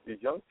and talk to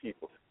these young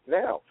people.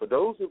 Now, for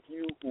those of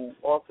you who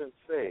often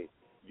say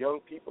young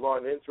people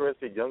aren't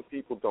interested, young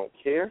people don't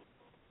care,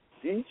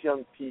 these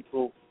young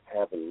people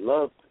have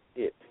loved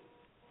it.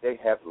 They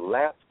have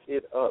lapped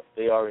it up.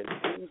 They are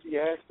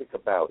enthusiastic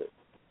about it.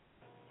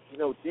 You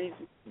know, these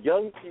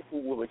young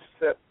people will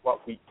accept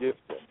what we give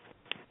them.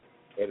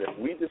 And if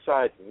we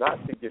decide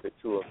not to give it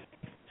to them,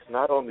 it's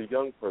not on the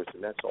young person,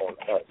 that's on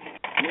us.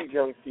 These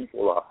young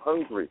people are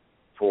hungry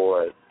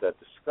for the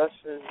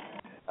discussion,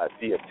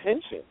 the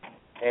attention,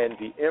 and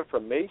the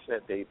information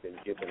that they've been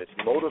given. It's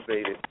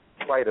motivated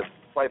quite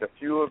a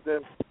few of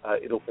them.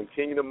 It'll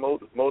continue to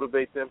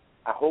motivate them.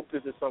 I hope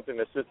this is something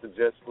that Sister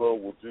Jess Flo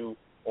will do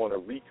on a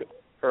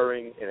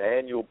recurring and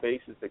annual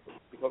basis,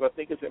 because I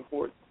think it's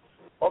important.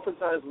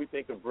 Oftentimes we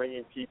think of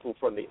bringing people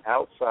from the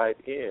outside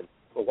in,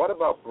 but what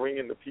about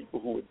bringing the people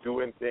who are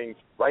doing things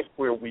right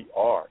where we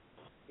are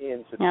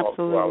in to talk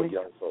to our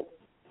young folks?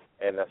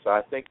 And so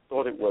I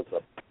thought it was a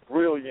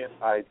brilliant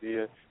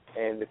idea.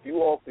 And if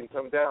you all can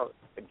come down,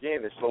 again,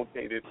 it's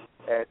located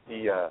at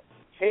the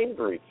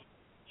Cambridge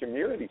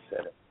Community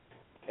Center.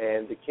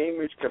 And the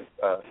Cambridge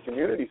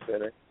Community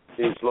Center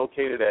is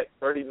located at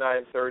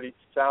 3930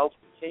 South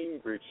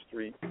Cambridge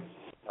Street,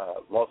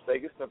 Las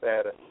Vegas,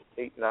 Nevada,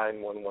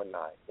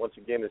 89119. Once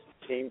again, it's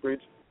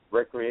Cambridge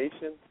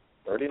Recreation,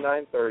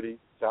 3930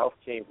 South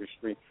Cambridge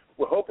Street.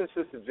 We're hoping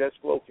Sister Jess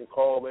Flo can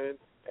call in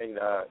and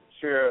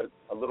share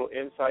a little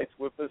insights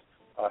with us.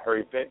 Her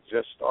event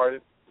just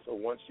started, so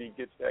once she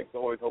gets that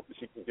going, hopefully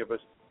she can give us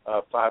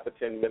 5 or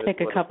 10 minutes.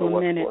 Take a couple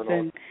of minutes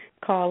and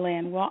call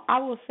in. Well, I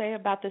will say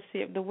about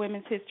the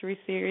Women's History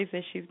Series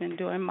that she's been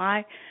doing.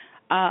 My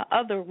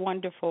other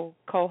wonderful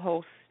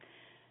co-host,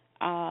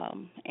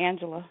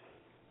 Angela,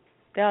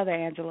 the other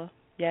Angela,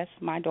 yes,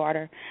 my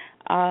daughter,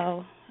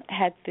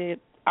 had the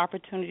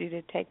opportunity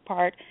to take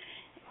part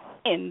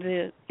in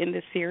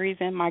the series,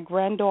 and my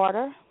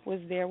granddaughter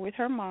was there with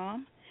her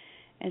mom,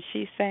 and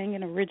she sang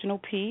an original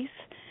piece.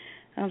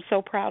 I'm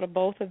so proud of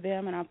both of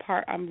them, and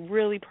I'm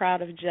really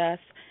proud of Jess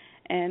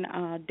and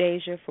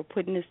Deja for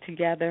putting this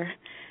together.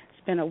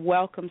 It's been a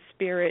welcome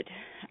spirit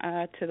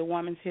to the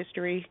Women's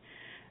History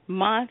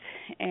Month,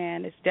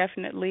 and it's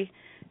definitely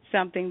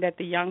something that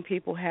the young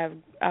people have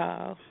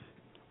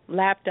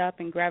lapped up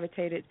and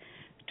gravitated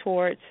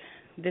towards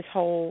this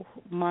whole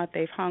month.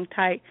 They've hung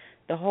tight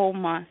the whole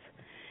month.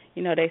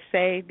 You know, they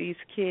say these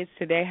kids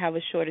today have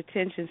a short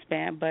attention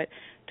span, but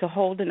to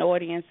hold an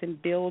audience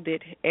and build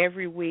it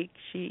every week,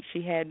 she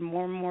had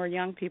more and more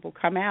young people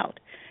come out.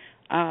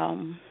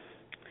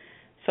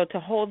 So to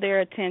hold their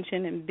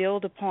attention and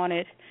build upon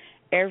it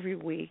every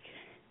week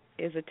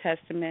is a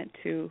testament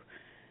to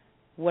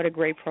what a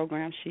great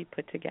program she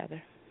put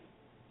together.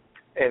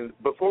 And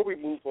before we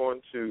move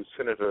on to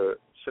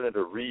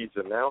Senator Reid's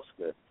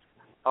announcement,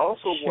 I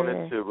also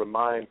wanted to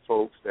remind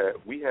folks that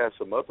we have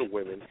some other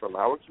women from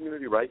our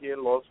community right here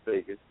in Las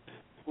Vegas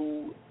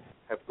who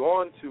have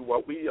gone to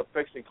what we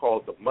affectionately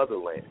call the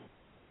motherland,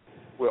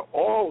 where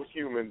all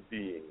human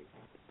beings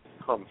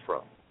come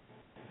from,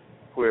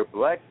 where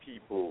black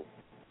people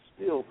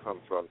still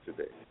come from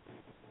today.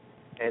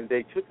 And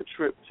they took a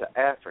trip to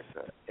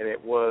Africa, and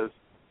it was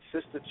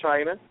Sister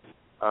China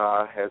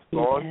has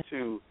gone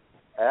to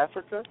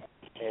Africa,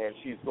 and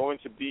she's going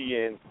to be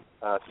in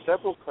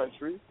several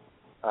countries.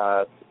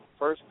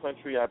 First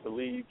country, I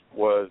believe,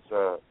 was,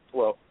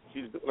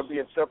 she's going to be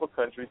in several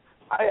countries.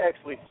 I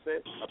actually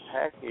sent a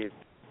package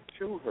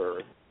to her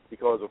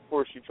because, of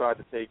course, she tried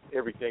to take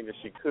everything that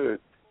she could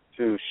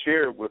to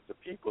share with the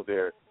people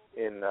there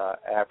in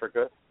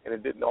Africa, and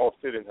it didn't all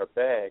fit in her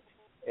bag.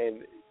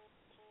 And,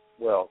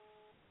 well,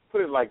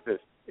 put it like this.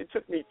 It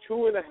took me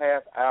 2.5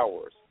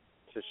 hours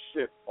to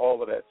ship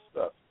all of that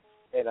stuff.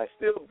 And I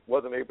still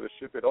wasn't able to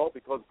ship it all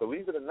because,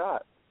 believe it or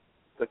not,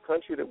 the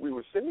country that we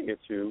were sending it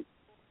to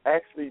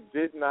actually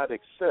did not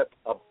accept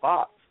a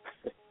box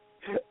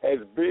as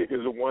big as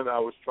the one I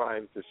was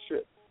trying to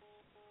ship,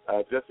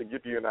 just to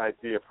give you an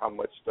idea of how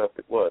much stuff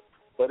it was.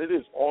 But it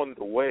is on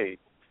the way,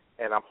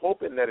 and I'm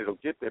hoping that it'll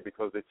get there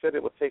because they said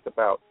it would take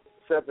about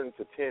 7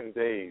 to 10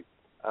 days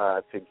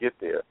to get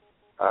there.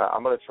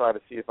 I'm going to try to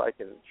see if I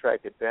can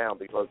track it down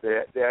because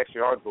they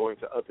actually are going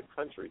to other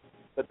countries.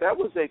 But that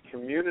was a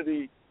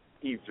community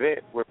event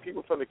where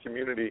people from the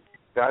community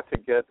got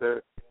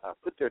together,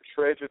 put their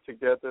treasure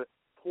together,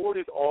 poured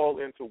it all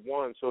into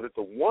one so that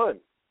the one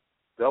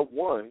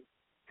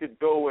could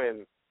go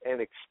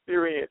and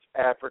experience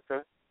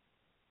Africa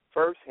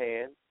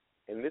firsthand,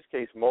 in this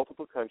case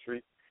multiple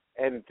countries,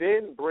 and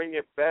then bring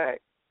it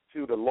back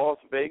to the Las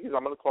Vegas,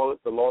 I'm going to call it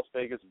the Las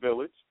Vegas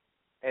Village,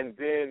 and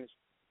then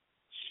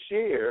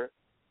share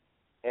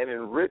and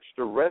enrich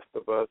the rest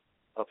of us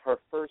of her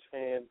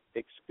firsthand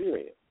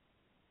experience.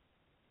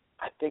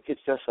 I think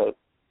it's just an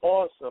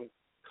awesome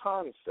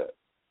concept,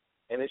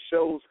 and it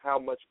shows how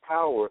much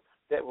power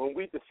that when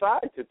we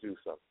decide to do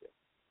something,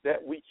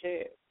 that we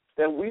can,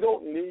 that we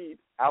don't need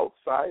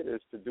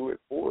outsiders to do it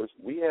for us.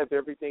 We have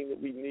everything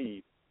that we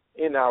need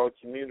in our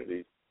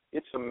communities.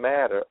 It's a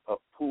matter of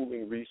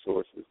pooling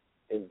resources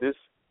in this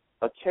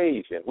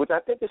occasion, which I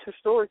think is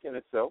historic in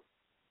itself.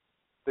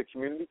 The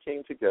community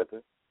came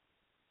together,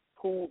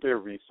 pooled their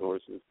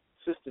resources.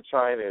 Sister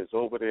China is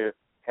over there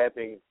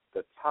having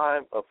the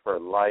time of her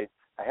life.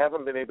 I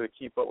haven't been able to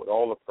keep up with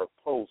all of her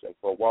posts, and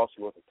for a while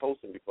she wasn't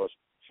posting because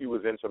she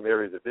was in some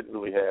areas that didn't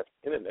really have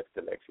internet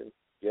connection.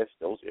 Yes,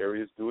 those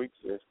areas do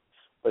exist,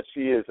 but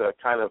she is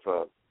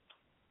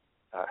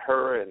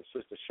her and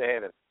Sister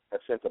Shannon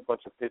have sent a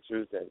bunch of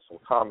pictures and some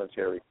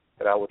commentary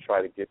that I will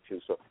try to get to.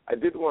 So I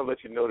did want to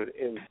let you know that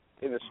in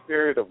the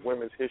spirit of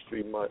Women's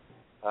History Month,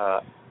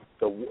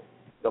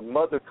 the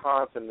mother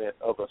continent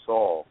of us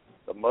all,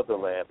 the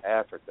motherland,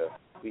 Africa,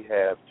 we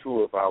have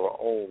two of our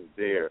own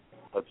there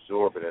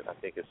absorbing it. I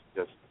think it's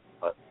just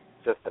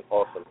an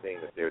awesome thing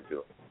that they're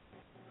doing.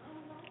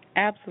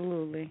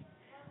 Absolutely.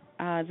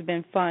 It's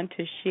been fun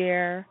to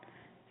share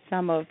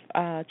some of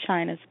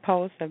China's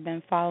posts. I've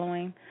been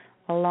following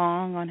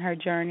along on her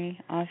journey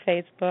on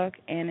Facebook,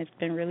 and it's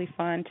been really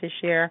fun to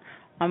share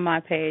on my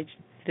page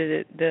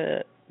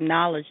the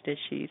knowledge that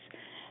she's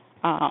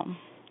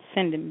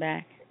sending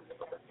back.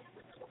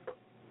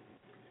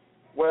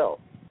 Well,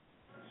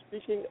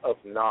 speaking of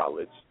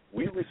knowledge,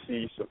 we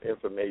received some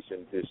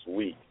information this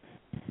week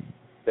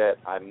that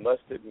I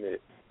must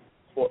admit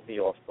caught me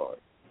off guard.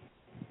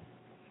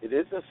 It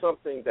isn't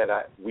something that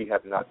we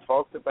have not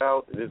talked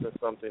about. It isn't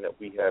something that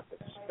we have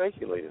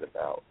speculated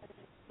about.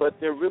 But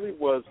there really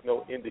was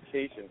no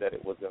indication that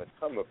it was going to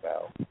come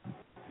about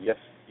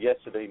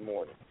yesterday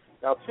morning.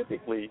 Now,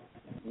 typically,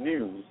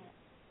 news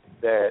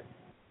that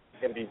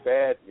can be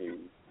bad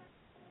news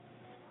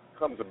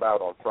comes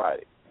about on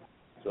Friday.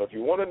 So if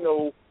you want to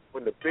know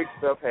when the big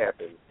stuff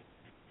happens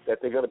that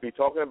they're going to be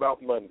talking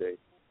about Monday,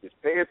 just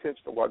pay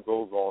attention to what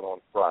goes on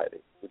Friday,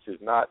 which is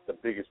not the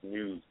biggest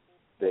news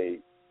day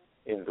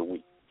in the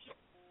week.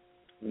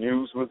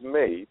 News was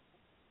made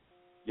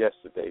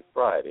yesterday,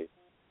 Friday,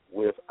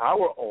 with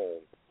our own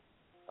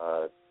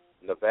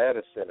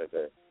Nevada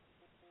Senator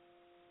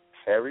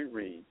Harry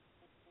Reid,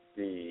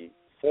 the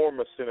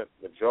former Senate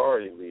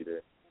Majority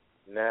Leader,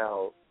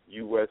 now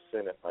U.S.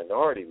 Senate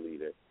Minority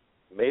Leader,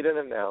 made an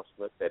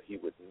announcement that he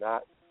would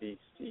not be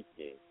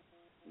seeking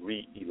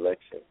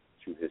re-election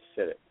to his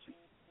Senate seat.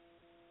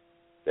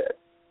 That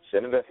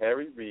Senator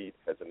Harry Reid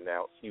has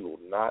announced he will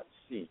not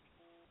seek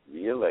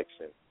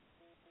re-election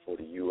for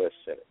the U.S.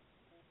 Senate.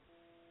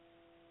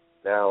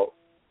 Now,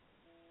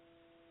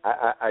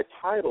 I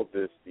titled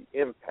this The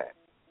Impact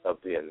of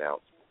the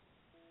Announcement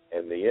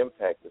and the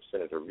Impact of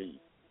Senator Reid,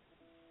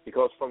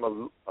 because from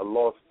a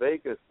Las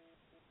Vegas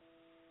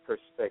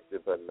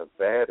perspective, a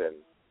Nevadan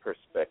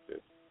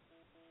perspective,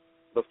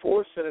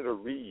 before Senator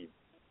Reid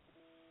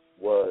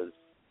was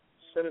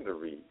Senator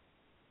Reid,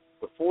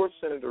 before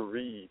Senator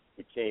Reid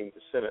became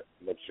the Senate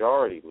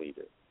Majority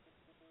Leader,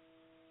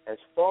 as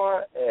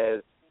far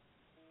as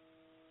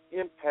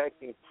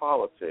impacting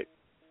politics,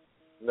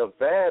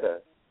 Nevada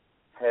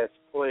has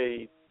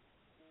played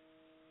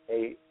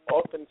a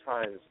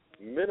oftentimes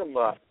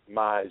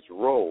minimized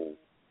role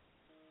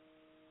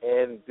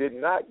and did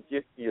not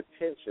get the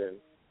attention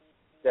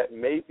that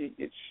maybe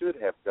it should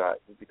have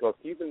gotten, because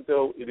even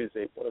though it is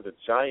one of the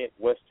giant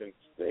western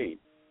states,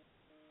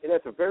 it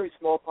has a very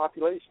small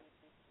population.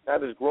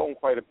 That has grown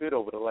quite a bit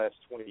over the last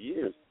 20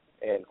 years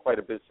and quite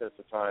a bit since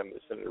the time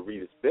that Senator Reid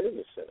has been in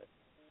the Senate.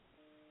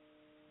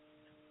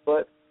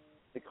 But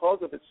because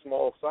of its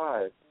small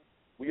size,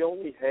 we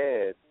only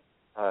had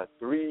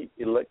 3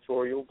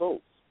 electoral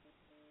votes.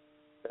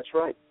 That's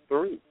right,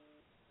 3.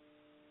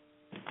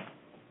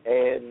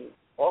 And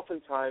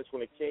oftentimes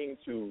when it came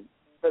to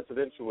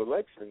presidential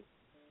elections,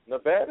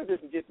 Nevada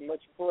didn't get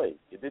much play.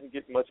 It didn't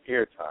get much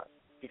airtime.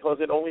 because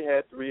it only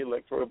had 3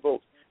 electoral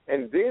votes.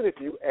 And then if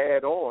you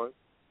add on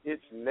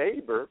its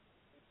neighbor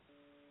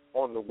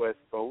on the West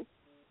Coast,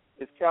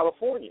 is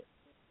California,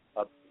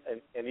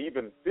 an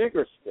even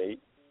bigger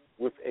state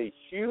with a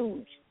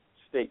huge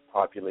state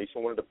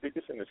population, one of the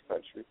biggest in this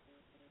country.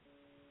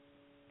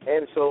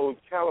 And so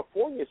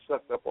California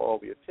sucked up all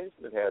the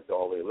attention. It had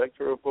all the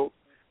electoral votes.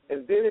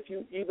 And then if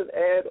you even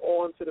add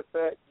on to the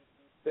fact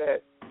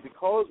that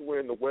because we're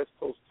in the West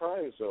Coast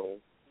time zone,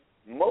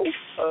 most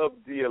of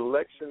the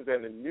elections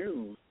and the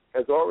news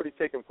has already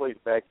taken place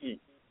back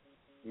east.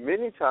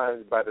 Many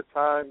times by the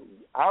time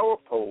our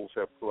polls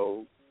have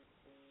closed,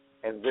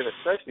 and then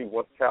especially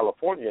once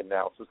California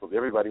announces, because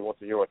everybody wants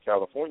to hear what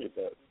California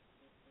does,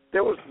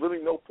 there was really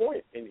no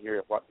point in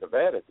hearing what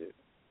Nevada did.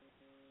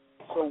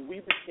 So we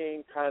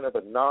became kind of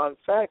a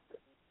non-factor.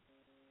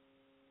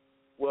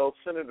 Well,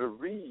 Senator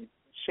Reid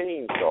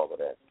changed all of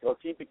that because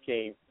he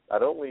became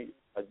not only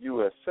a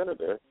U.S.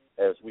 Senator,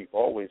 as we've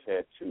always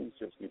had two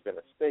since we've been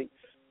a state,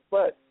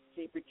 but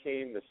he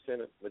became the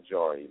Senate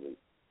Majority Leader.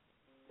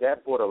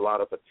 That brought a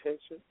lot of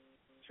attention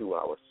to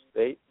our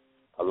state,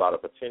 a lot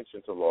of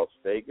attention to Las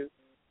Vegas.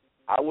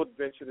 I would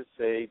venture to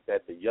say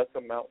that the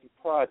Yucca Mountain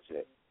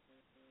Project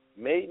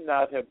may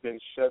not have been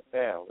shut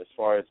down as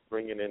far as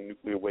bringing in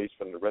nuclear waste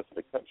from the rest of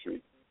the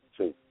country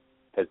to,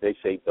 as they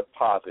say,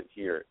 deposit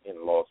here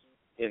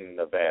in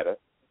Nevada.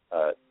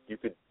 You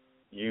could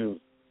use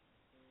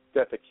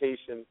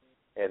defecation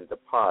and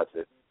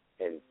deposit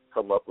and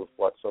come up with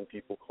what some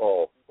people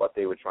call what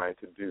they were trying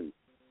to do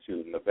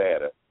to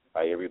Nevada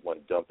by everyone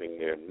dumping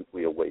their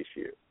nuclear waste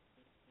here.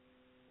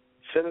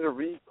 Senator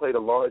Reid played a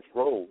large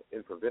role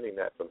in preventing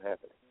that from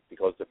happening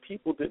because the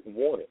people didn't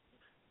want it.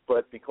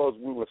 But because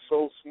we were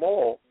so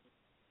small,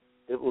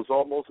 it was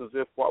almost as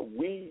if what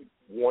we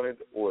wanted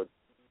or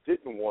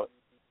didn't want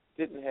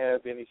didn't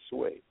have any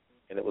sway,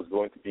 and it was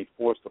going to be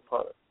forced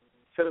upon us.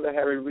 Senator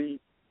Harry Reid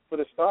put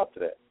a stop to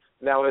that.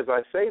 Now, as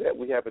I say that,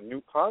 we have a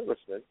new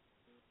congressman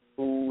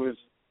who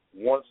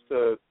wants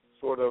to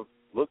sort of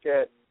look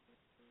at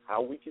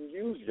how we can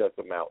use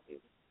Yucca Mountain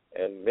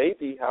and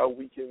maybe how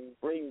we can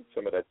bring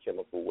some of that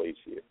chemical waste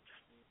here.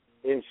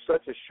 In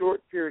such a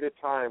short period of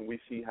time, we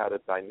see how the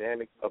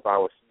dynamics of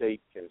our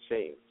state can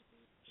change.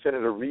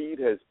 Senator Reid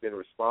has been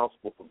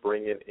responsible for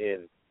bringing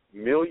in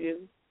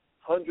millions,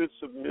 hundreds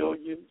of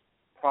millions,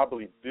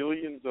 probably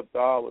billions of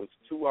dollars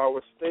to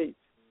our state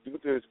due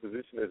to his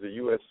position as a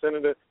U.S.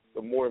 Senator,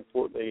 but more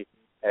importantly,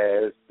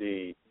 as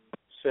the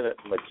Senate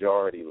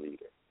Majority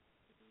Leader.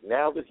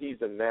 Now that he's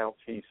announced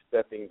he's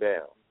stepping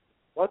down,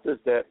 what does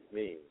that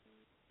mean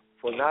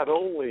for not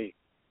only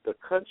the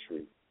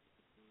country,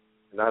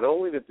 not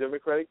only the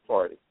Democratic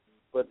Party,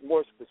 but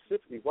more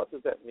specifically, what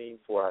does that mean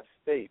for our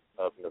state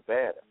of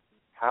Nevada?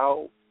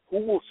 Who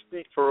will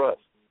speak for us?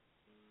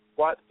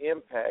 What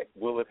impact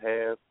will it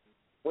have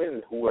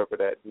when whoever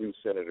that new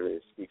senator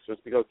is speaks to us?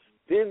 Because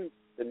then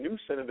the new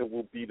senator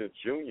will be the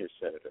junior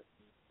senator.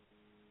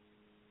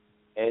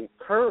 And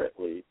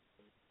currently,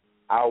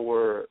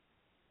 our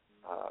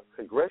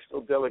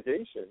congressional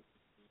delegation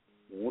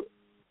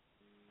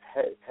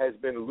has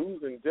been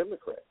losing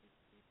Democrats.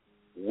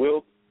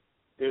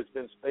 There's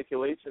been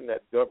speculation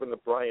that Governor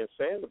Brian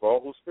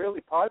Sandoval, who's fairly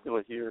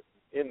popular here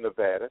in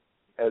Nevada,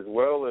 as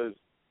well as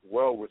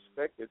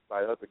well-respected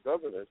by other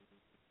governors,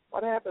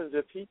 what happens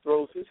if he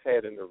throws his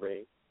hat in the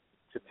ring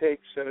to take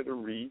Senator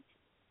Reid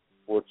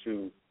or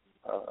to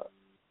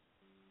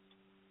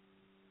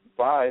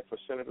vie for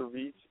Senator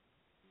Reid's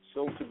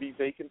soon-to-be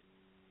vacant?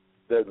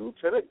 The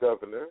lieutenant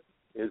governor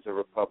is a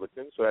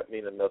Republican, so that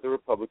means another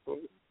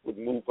Republican would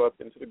move up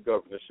into the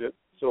governorship.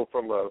 So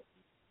from a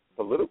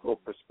political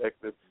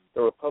perspective,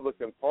 the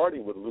Republican Party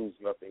would lose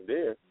nothing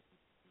there.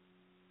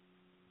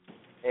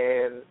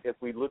 And if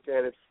we look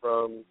at it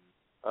from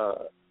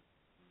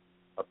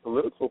a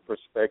political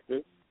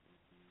perspective,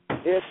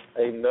 if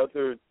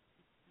another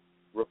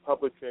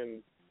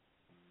Republican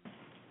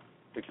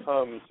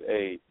becomes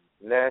a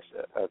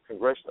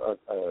congressional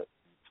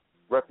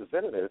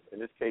representative, in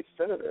this case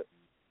senator,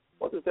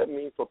 what does that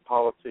mean for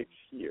politics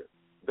here?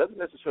 It doesn't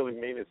necessarily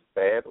mean it's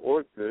bad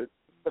or good,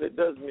 but it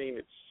does mean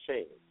it's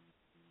changed.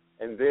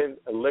 And then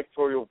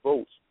electoral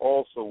votes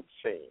also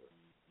change.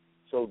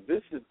 So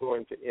this is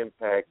going to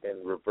impact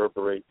and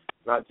reverberate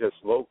not just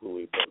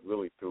locally, but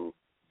really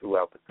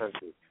throughout the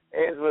country.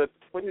 Angela,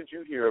 when did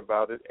you hear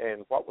about it,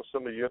 and what were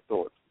some of your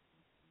thoughts?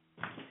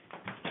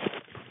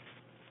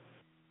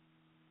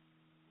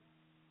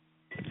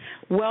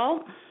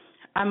 Well,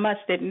 I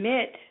must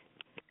admit,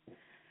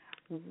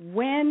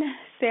 when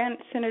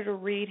Senator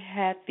Reid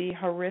had the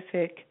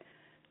horrific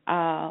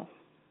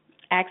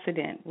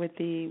accident with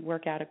the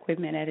workout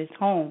equipment at his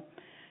home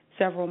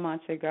several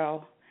months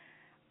ago,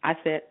 I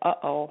said,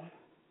 "Uh-oh,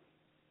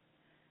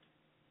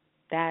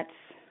 that's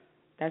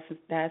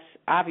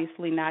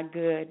obviously not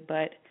good,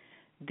 but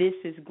this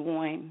is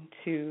going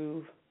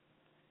to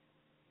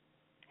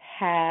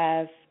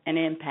have an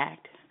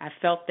impact." I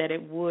felt that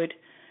it would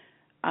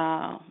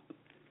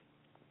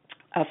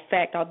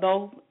affect,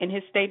 although in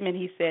his statement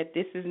he said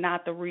this is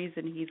not the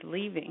reason he's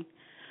leaving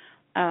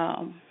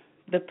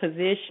the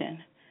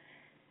position.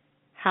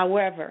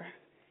 However,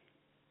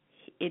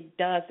 it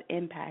does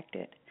impact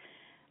it.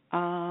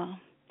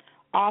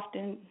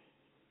 Often,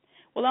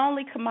 well, the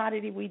only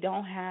commodity we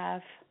don't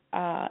have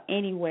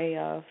any way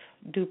of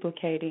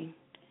duplicating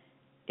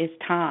is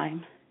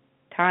time.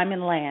 Time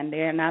and land.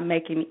 They're not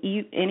making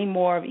any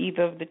more of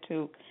either of the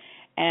two.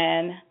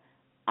 And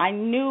I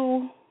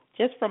knew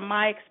just from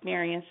my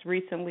experience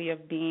recently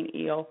of being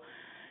ill,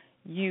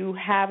 when you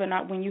have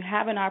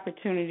an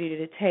opportunity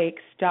to take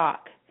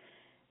stock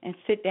and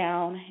sit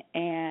down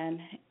and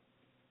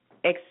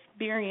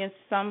experience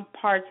some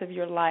parts of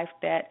your life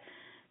that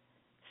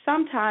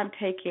sometimes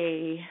take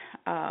a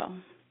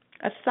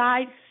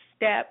side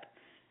step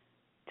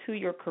to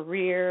your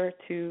career,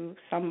 to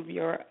some of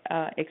your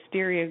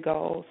exterior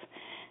goals,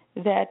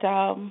 that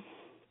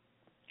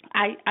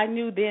I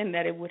knew then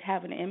that it would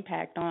have an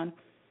impact on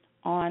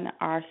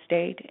our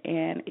state,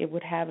 and it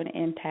would have an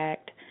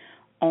impact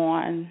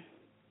on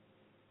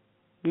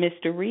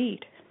Mr.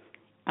 Reid.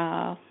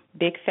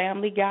 Big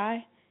family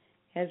guy,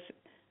 has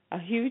a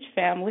huge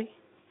family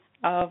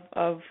of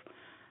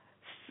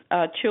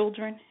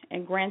children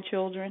and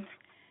grandchildren,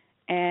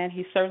 and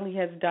he certainly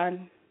has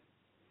done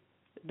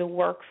the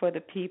work for the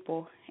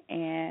people,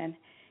 and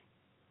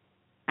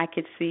I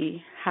could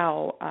see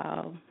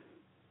how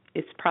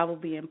it's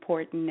probably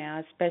important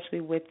now,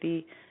 especially with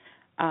the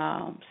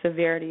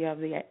severity of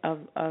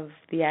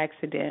the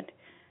accident.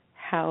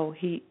 How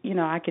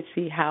I could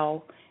see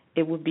how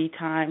it would be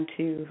time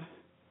to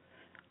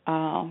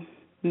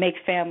make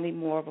family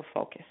more of a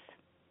focus.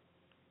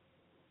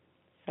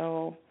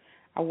 So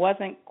I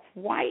wasn't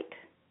quite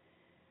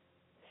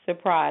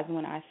surprised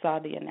when I saw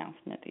the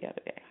announcement the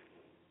other day.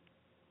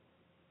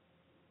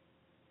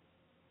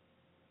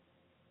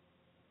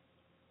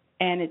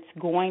 And it's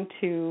going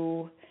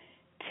to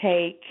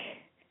change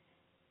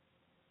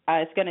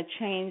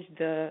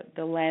the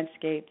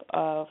landscape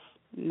of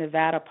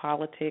Nevada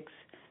politics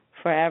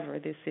forever.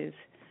 This is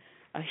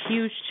a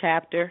huge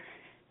chapter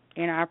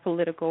in our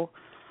political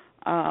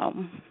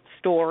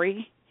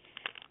story,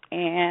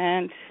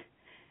 and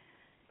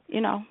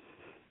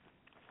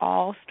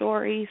all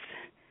stories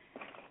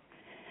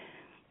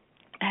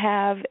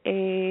have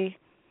a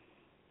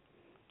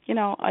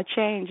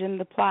change in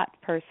the plot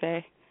per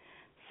se.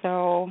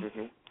 So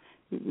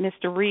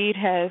Mr. Reid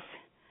has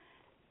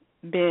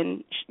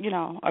been,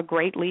 a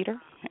great leader,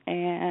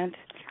 and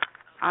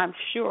I'm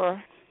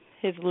sure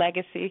his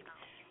legacy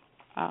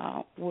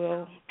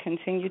will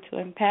continue to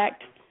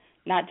impact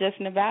not just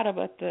Nevada,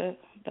 but the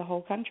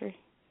whole country.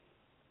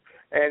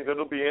 And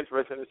it'll be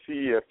interesting to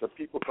see if the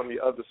people from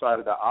the other side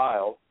of the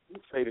aisle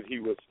say that he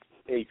was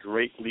a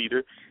great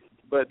leader.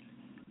 But,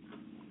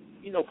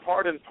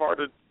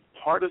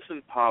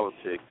 partisan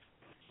politics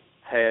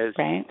has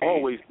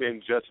always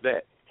been just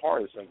that,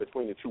 partisan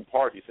between the two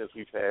parties, since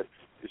we've had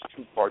this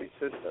two-party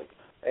system.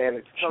 And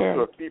it's come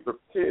to a fever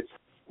pitch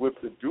with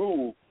the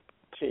dual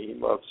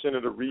team of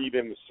Senator Reid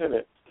in the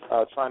Senate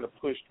trying to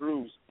push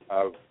through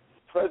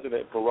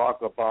President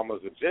Barack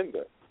Obama's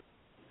agenda.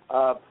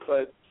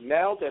 But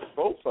now that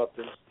both of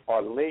them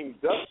are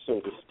linked up, so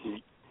to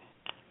speak,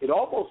 it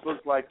almost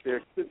looks like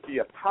there could be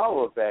a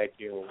power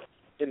vacuum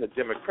in the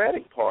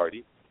Democratic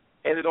Party,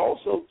 and it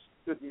also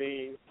could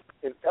mean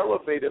an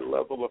elevated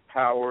level of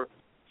power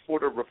for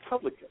the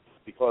Republicans,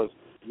 because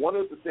one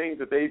of the things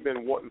that they've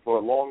been wanting for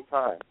a long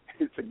time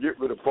is to get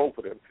rid of both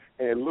of them,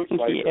 and it looks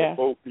like they'll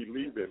both be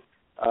leaving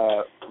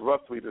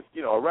roughly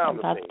around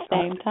the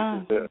same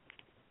time.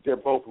 They're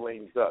both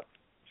linked up.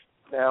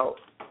 Now,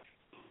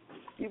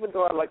 even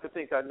though I like to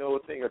think I know a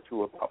thing or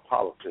two about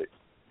politics,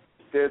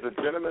 there's a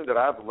gentleman that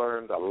I've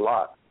learned a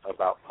lot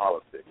about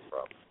politics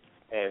from,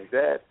 and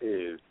that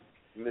is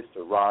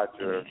Mr.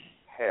 Roger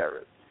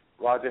Harris.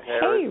 Roger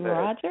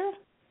Harris has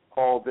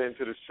called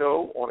into the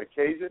show on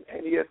occasion,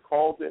 and he has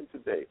called in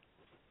today.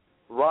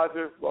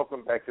 Roger,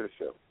 welcome back to the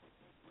show.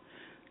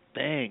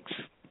 Thanks.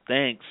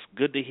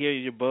 Good to hear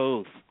you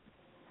both.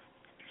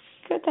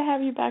 Good to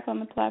have you back on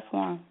the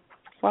platform.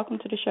 Welcome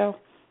to the show.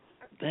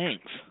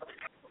 Thanks.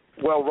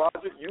 Well,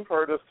 Roger, you've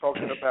heard us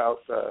talking about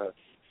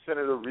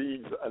Senator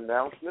Reid's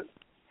announcement.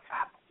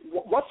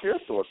 What's your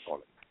thoughts on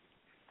it?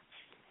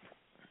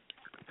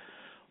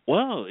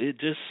 Well,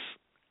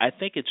 I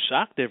think it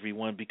shocked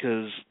everyone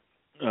because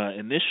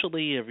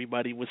initially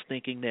everybody was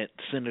thinking that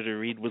Senator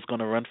Reid was going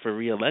to run for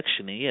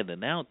re-election. He had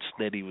announced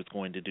that he was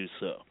going to do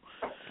so.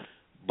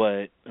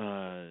 But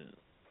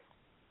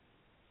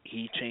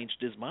he changed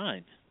his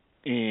mind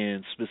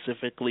and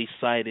specifically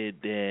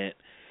cited that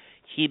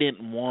he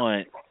didn't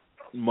want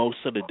most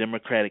of the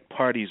Democratic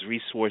Party's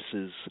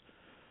resources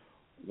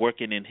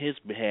working in his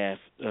behalf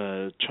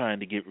trying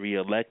to get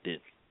reelected,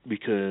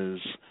 because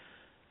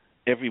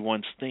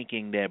everyone's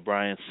thinking that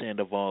Brian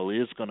Sandoval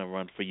is going to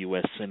run for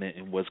U.S. Senate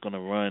and was going to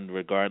run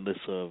regardless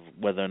of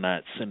whether or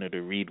not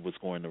Senator Reid was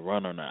going to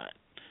run or not.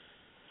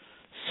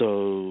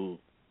 So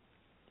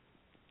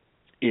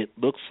it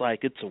looks like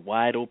it's a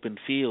wide open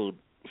field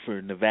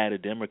for Nevada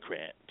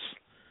Democrats,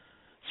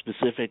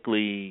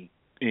 specifically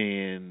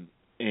in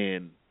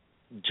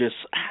just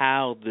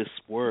how this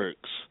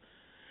works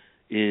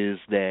is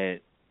that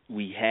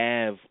we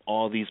have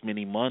all these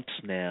many months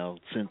now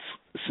since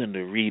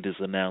Senator Reid has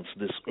announced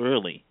this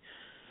early.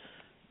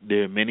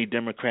 There are many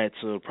Democrats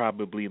who will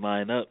probably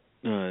line up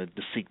to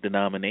seek the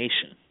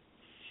nomination.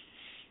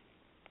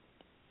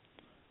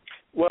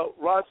 Well,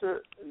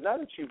 Roger, now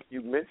that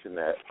you mentioned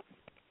that,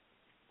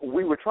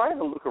 we were trying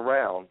to look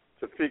around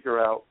to figure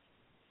out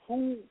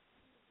who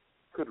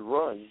could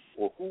run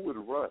or who would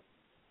run,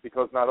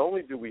 because not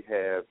only do we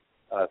have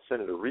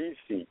Senator Reid's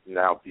seat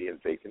now being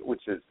vacant,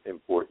 which is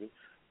important,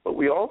 but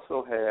we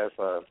also have,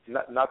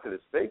 not that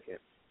it's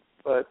vacant,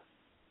 but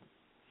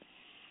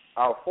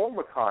our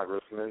former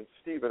Congressman,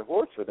 Stephen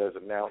Horsford, has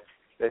announced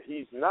that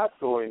he's not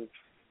going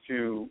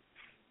to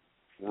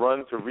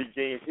run to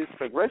regain his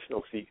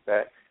congressional seat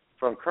back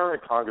from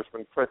current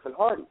Congressman Preston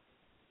Hardy.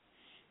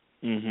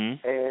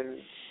 Mm-hmm. And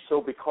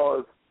so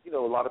because, a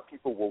lot of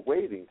people were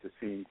waiting to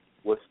see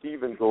was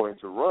Stephen going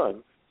to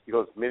run,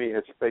 because many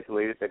had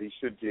speculated that he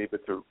should be able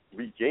to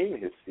regain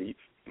his seat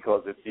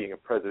because it being a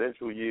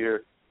presidential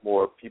year,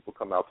 more people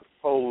come out to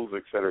polls,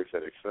 et cetera, et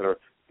cetera, et cetera,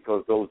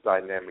 because those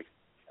dynamics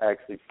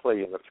actually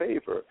play in the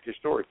favor,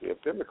 historically,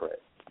 of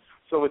Democrats.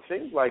 So it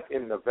seems like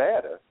in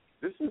Nevada,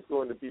 this is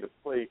going to be the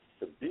place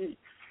to be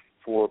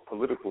for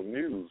political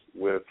news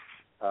with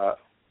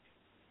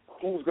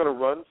who's going to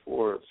run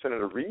for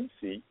Senator Reid's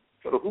seat,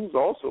 but who's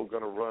also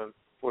going to run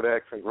for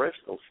that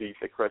congressional seat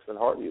that Preston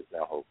Hardy is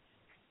now holding.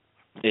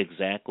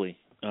 Exactly.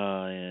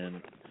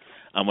 And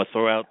I'm going to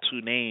throw out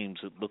two names.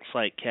 It looks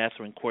like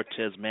Catherine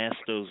Cortez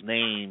Masto's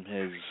name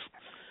has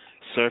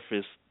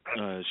surfaced.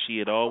 She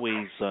had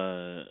always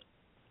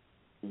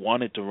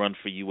wanted to run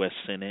for U.S.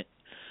 Senate,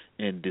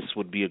 and this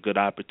would be a good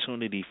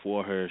opportunity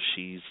for her.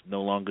 She's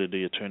no longer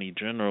the Attorney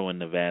General in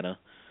Nevada,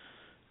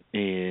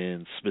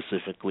 and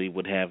specifically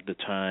would have the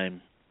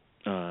time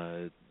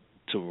to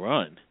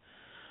run.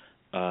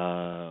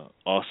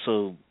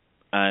 Also,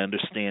 I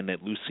understand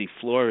that Lucy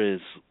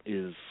Flores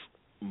is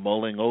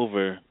mulling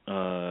over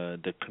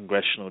the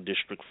Congressional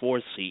District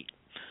 4 seat,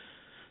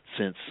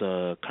 since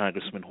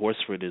Congressman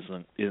Horsford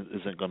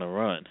isn't going to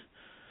run.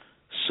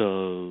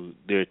 So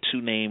there are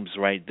two names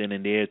right then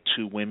and there,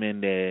 two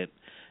women that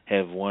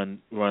have run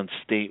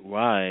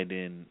statewide,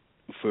 and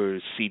for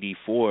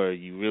CD4,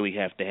 you really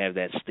have to have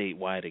that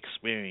statewide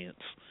experience,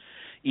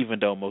 even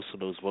though most of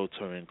those votes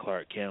are in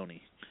Clark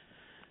County.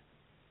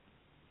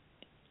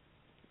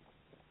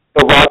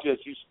 So, Roger, as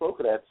you spoke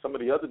of that, some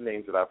of the other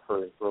names that I've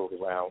heard thrown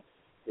around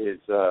is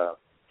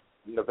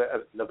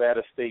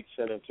Nevada State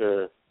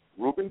Senator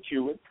Ruben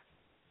Kuhn.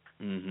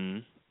 Mm-hmm.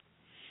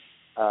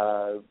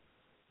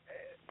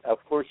 Of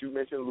course, you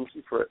mentioned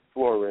Lucy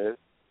Flores.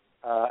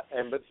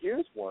 But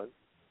here's one,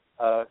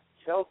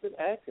 Kelton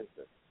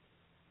Atkinson.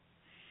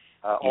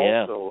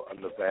 Also a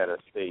Nevada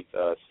State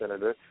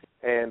Senator,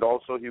 and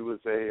also he was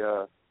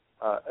a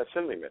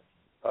assemblyman.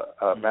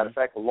 Matter of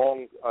fact, a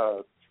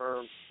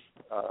long-term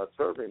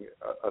serving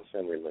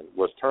assemblyman,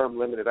 was term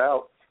limited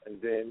out,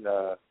 and then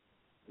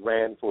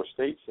ran for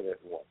state senate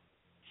and won.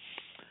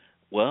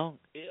 Well,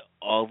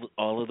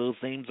 all of those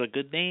names are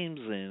good names,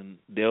 and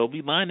they'll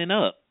be lining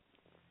up.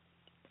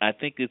 I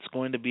think it's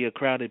going to be a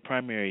crowded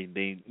primary.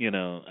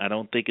 I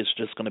don't think it's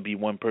just going to be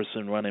one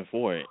person running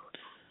for it.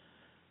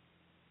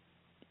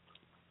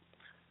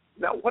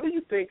 Now, what do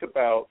you think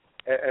about,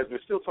 as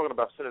we're still talking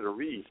about Senator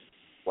Reid,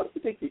 what do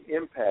you think the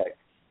impact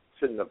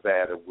to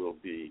Nevada will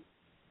be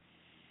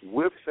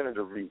with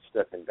Senator Reid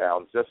stepping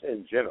down, just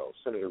in general,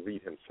 Senator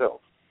Reid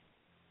himself?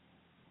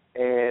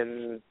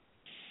 And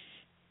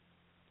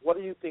what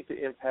do you think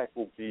the impact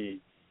will be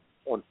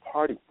on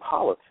party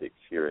politics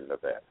here in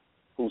Nevada,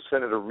 who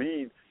Senator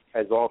Reid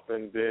has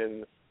often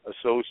been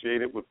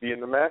associated with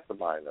being the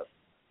mastermind of?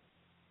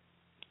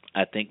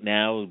 I think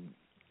now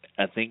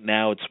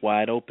it's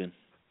wide open.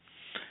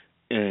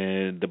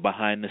 And the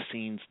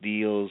behind-the-scenes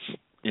deals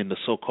in the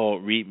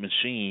so-called Reid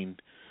machine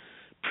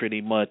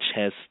pretty much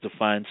has to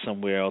find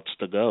somewhere else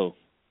to go.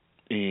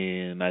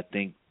 And I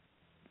think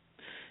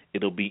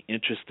it'll be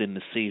interesting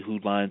to see who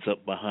lines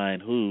up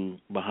behind who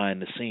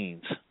behind the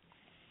scenes.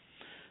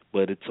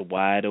 But it's a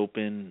wide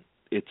open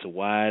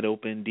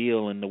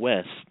deal in the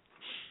West.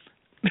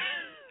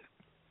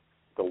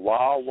 The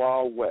Wild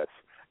Wild West.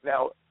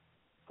 Now,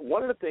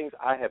 one of the things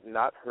I have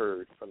not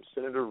heard from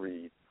Senator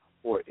Reid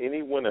or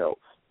anyone else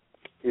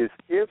is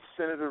if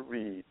Senator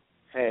Reid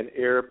had an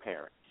heir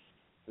apparent.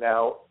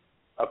 Now,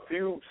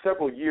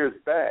 several years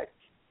back,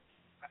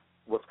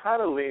 was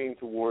kind of leaning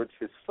towards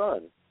his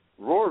son,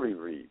 Rory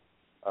Reid,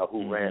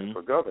 who ran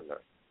for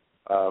governor.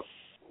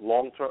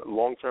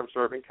 Long-term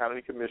serving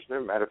county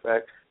commissioner. Matter of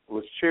fact,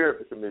 was chair of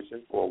the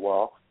commission for a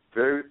while.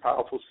 Very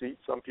powerful seat.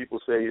 Some people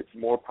say it's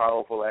more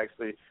powerful,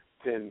 actually,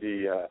 than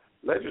the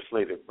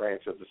legislative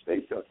branch of the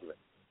state government.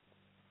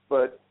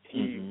 But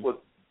he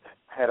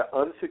had an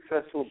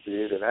unsuccessful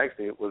bid, and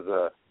actually it was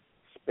a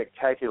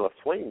spectacular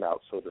flameout,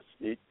 so to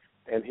speak.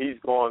 And he's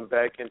gone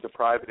back into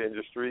private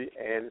industry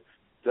and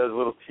does a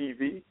little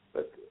TV,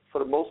 but for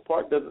the most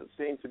part doesn't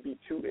seem to be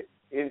too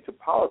into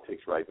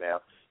politics right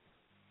now.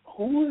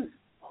 Who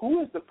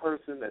is the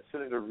person that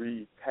Senator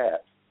Reid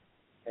taps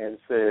and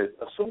said,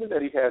 assuming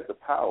that he has the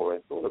power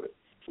and sort of it,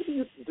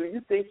 do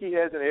you think he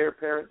has an heir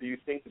apparent? Do you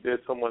think that there's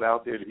someone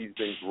out there that he's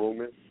been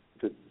grooming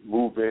to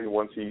move in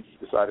once he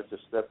decided to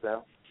step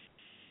down?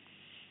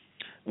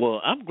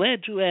 Well, I'm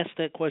glad you asked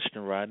that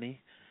question, Rodney.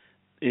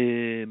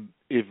 And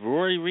if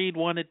Roy Reid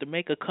wanted to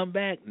make a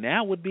comeback,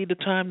 now would be the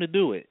time to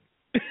do it.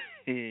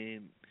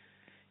 And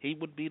he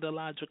would be the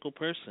logical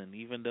person,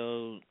 even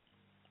though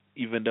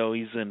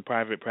he's in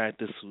private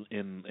practice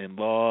in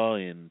law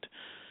and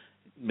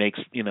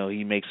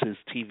he makes his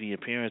TV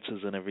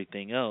appearances and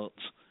everything else.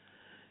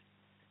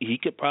 He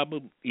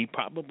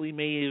probably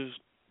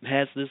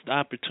has this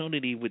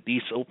opportunity with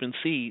these open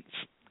seats.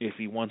 If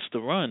he wants to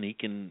run, he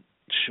can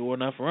sure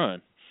enough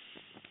run.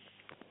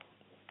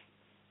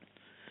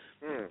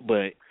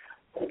 But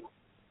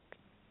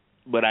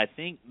I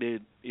think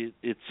that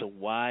it's a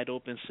wide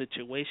open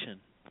situation.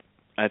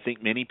 I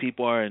think many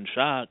people are in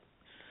shock,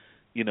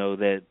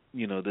 that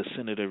the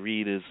Senator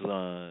Reid is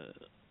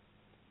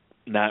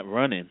not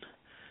running.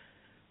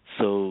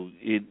 So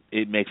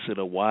it makes it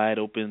a wide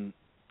open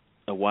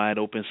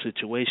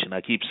situation.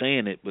 I keep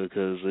saying it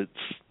because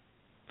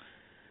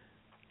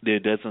there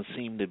doesn't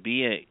seem to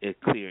be a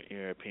clear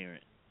heir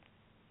apparent.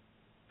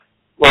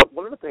 Well,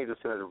 one of the things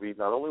that Senator Reid,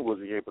 not only was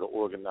he able to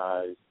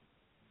organize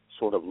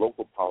sort of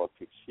local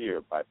politics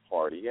here by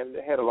party, and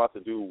it had a lot to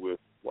do with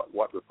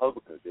what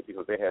Republicans did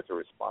because they had to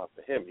respond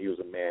to him. He was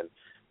a man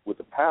with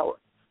the power.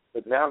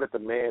 But now that the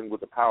man with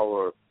the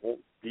power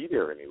won't be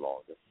there any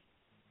longer,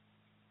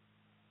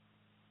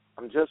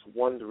 I'm just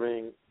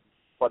wondering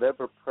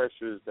whatever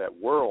pressures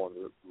that were on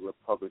the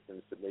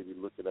Republicans to maybe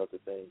look at other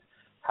things,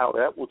 how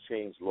that will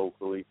change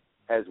locally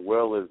as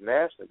well as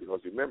nationally.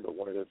 Because remember,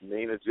 one of the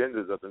main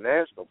agendas of the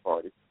National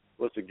Party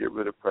was to get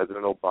rid of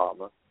President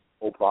Obama,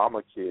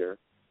 Obamacare,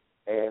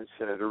 and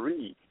Senator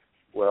Reid.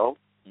 Well,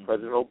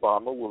 President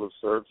Obama will have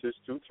served his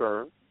 2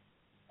 terms.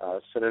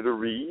 Senator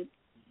Reid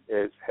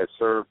has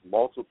served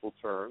multiple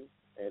terms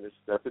and is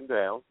stepping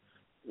down.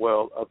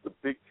 Well, of the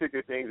big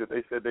ticket things that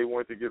they said they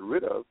wanted to get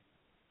rid of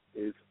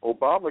is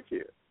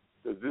Obamacare.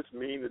 Does this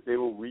mean that they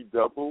will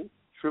redouble,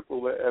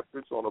 triple their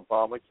efforts on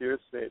Obamacare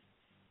since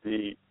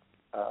the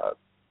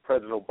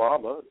President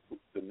Obama,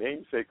 the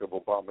namesake of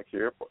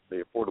Obamacare,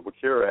 the Affordable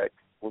Care Act,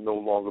 will no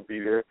longer be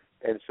there,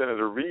 and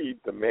Senator Reid,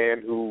 the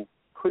man who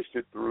pushed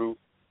it through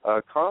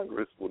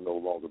Congress, will no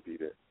longer be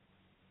there?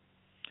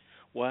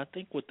 Well, I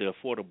think with the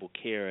Affordable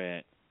Care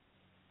Act,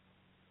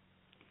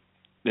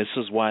 this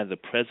is why the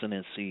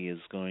presidency is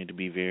going to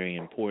be very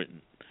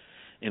important.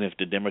 And if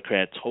the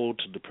Democrats hold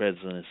to the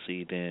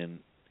presidency, then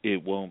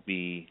it won't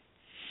be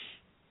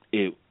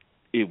a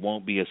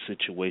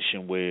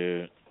situation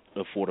where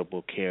the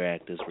Affordable Care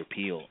Act is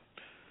repealed.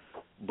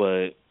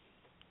 But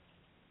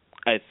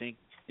I think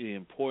the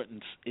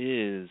importance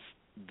is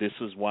this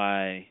is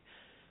why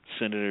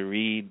Senator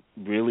Reid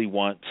really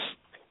wants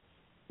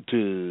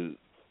to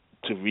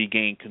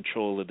regain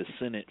control of the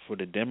Senate for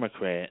the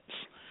Democrats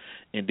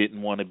and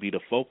didn't want to be the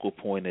focal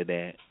point of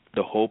that.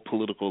 The whole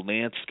political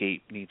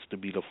landscape needs to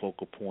be the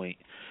focal point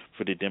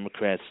for the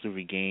Democrats to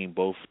regain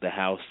both the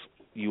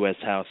U.S.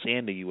 House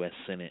and the U.S.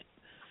 Senate,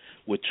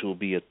 which will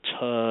be a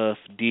tough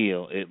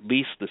deal. At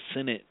least the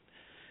Senate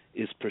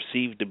is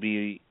perceived to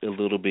be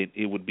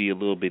it would be a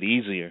little bit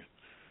easier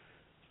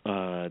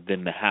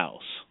than the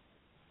House.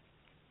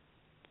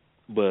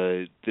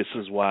 But this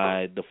is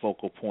why the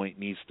focal point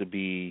needs to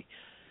be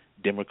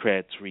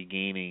Democrats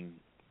regaining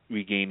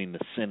the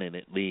Senate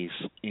at least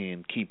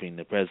and keeping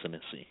the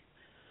presidency.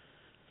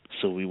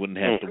 So we wouldn't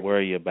have to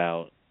worry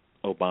about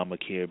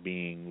Obamacare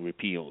being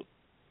repealed.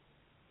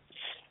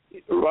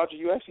 Roger,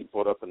 you actually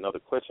brought up another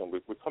question.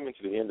 We're coming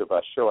to the end of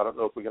our show. I don't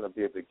know if we're going to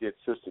be able to get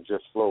Sister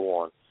Jess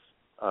Flo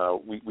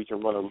on. We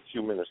can run a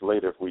few minutes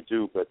later if we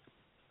do. But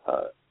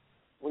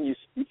when you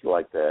speak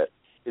like that,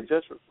 it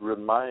just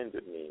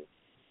reminded me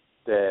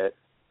that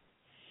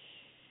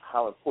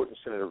how important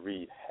Senator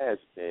Reid has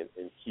been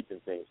in keeping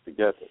things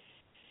together.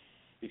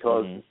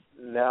 Because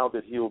now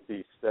that he'll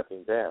be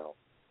stepping down,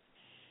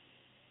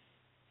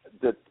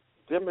 the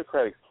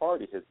Democratic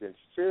Party has been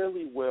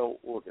fairly well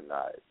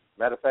organized.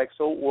 Matter of fact,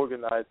 so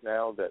organized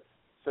now that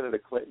Senator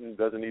Clinton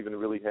doesn't even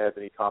really have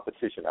any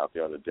competition out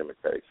there on the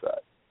Democratic side.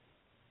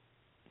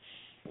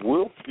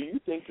 Do you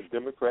think the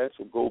Democrats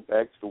will go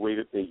back to the way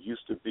that they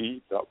used to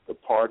be, the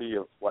party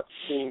of what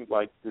seemed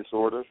like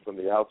disorder from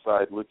the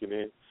outside looking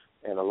in,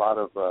 and a lot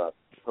of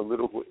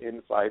political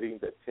infighting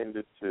that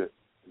tended to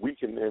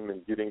weaken them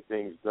in getting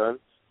things done?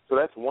 So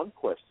that's one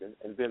question.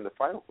 And then the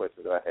final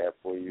question that I have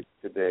for you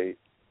today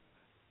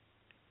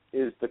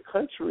is the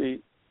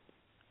country,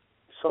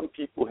 some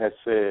people have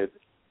said,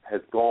 has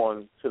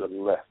gone to the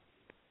left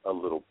a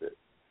little bit.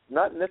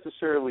 Not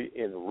necessarily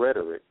in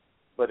rhetoric,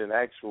 but in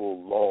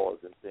actual laws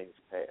and things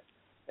passed.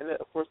 And,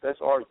 of course, that's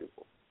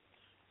arguable.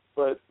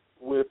 But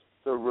with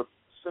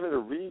Senator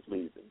Reid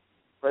leaving,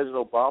 President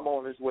Obama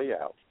on his way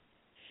out,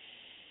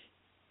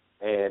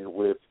 and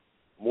with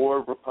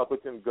more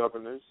Republican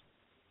governors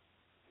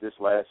this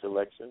last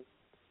election,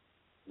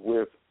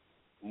 with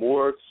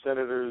more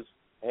senators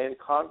and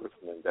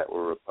congressmen that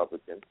were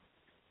Republican,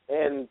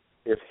 and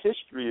if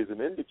history is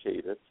an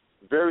indicator,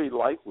 very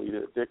likely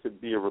that there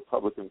could be a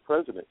Republican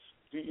president.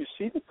 Do you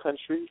see the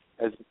country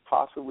as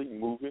possibly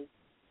moving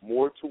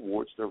more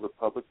towards the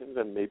Republicans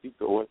and maybe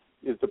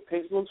is the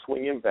pendulum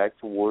swinging back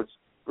towards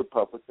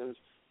Republicans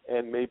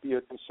and maybe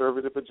a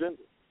conservative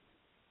agenda?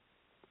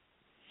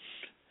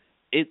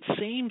 It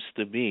seems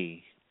to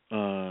be.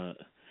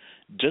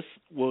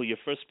 Your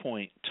first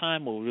point,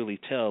 time will really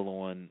tell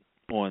on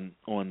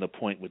the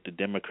point with the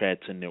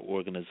Democrats and their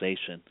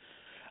organization.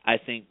 I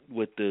think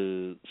with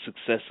the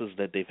successes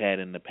that they've had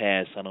in the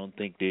past, I don't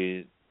think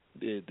the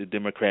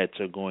Democrats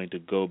are going to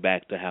go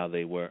back to how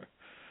they were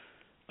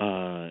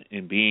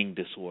in being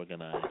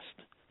disorganized.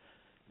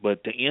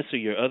 But to answer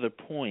your other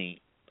point,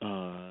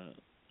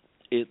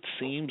 it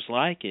seems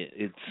like it.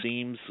 It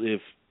seems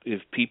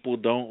if people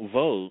don't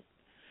vote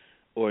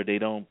or they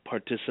don't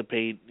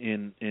participate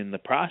in the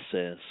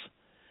process,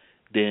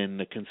 then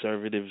the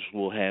conservatives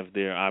will have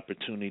their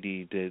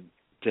opportunity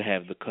to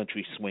have the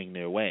country swing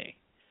their way.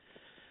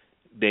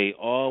 They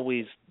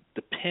always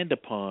depend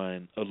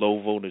upon a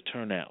low voter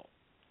turnout.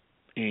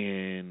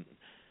 And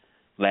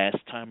last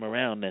time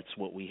around, that's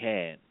what we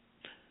had.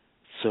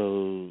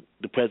 So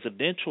the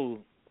presidential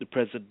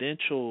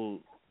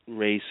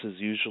races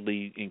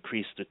usually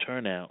increase the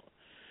turnout.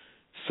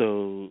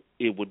 So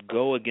it would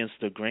go against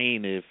the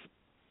grain if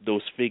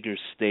those figures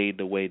stayed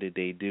the way that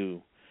they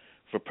do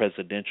for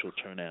presidential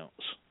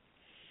turnouts.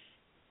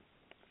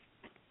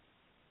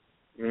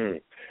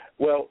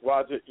 Well,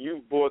 Roger,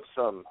 you brought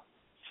some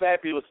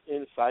fabulous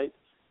insight.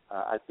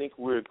 I think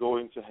we're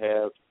going to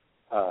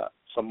have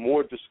some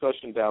more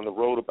discussion down the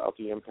road about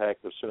the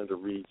impact of Senator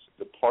Reid's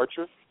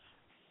departure.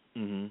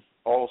 Mm-hmm.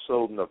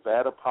 Also,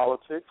 Nevada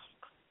politics,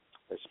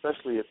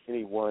 especially if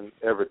anyone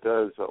ever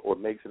does or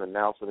makes an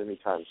announcement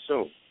anytime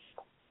soon.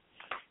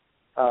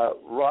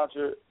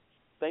 Roger,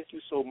 thank you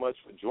so much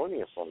for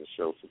joining us on the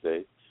show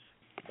today.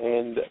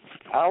 And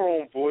our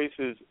own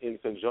voices, in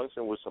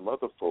conjunction with some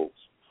other folks,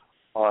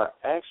 are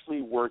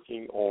actually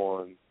working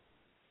on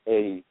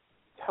a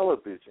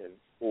television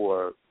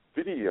or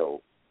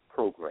video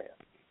program.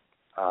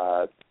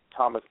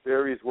 Thomas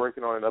Berry is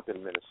working on it up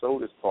in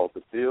Minnesota. It's called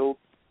The Build.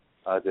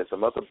 There's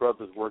some other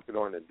brothers working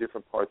on it in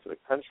different parts of the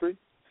country.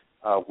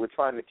 We're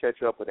trying to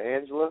catch up with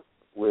Angela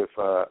with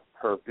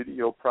her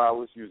video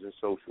prowess using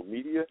social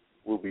media.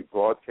 We'll be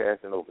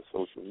broadcasting over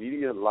social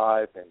media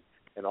live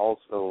and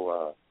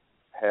also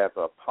have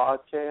a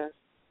podcast.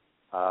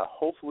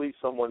 Hopefully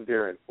someone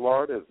there in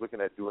Florida is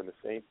looking at doing the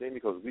same thing,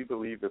 because we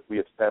believe if we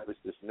establish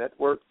this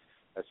network,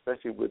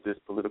 especially with this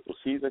political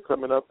season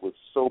coming up with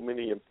so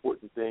many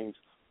important things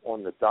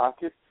on the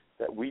docket,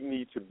 that we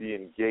need to be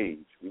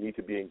engaged. We need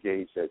to be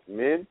engaged as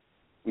men.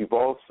 We've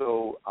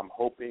also, I'm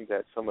hoping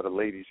that some of the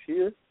ladies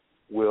here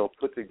will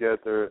put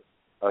together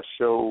a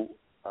show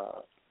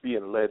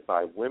being led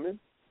by women,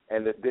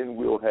 and that then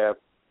we'll have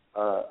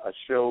a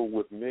show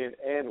with men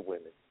and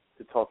women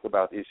to talk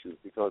about issues,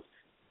 because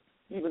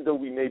even though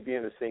we may be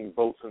in the same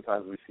boat,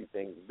 sometimes we see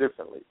things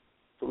differently.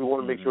 So we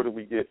want to make sure that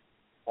we get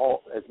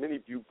as many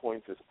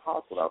viewpoints as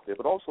possible out there,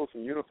 but also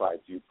some unified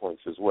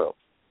viewpoints as well.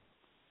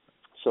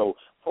 So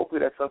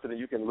hopefully that's something that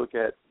you can look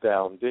at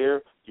down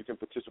there. You can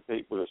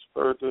participate with us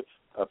further.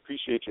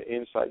 Appreciate your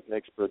insight and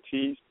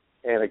expertise.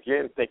 And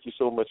again, thank you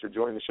so much for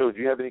joining the show.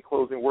 Do you have any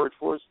closing words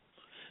for us?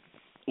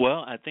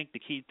 Well, I think the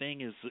key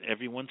thing is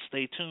everyone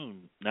stay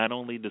tuned. Not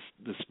only the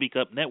Speak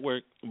Up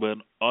Network, but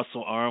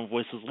also Armed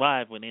Voices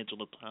Live with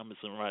Angela Thomas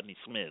and Rodney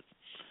Smith.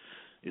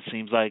 It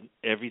seems like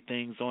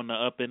everything's on the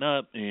up and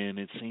up, and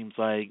it seems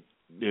like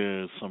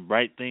there's some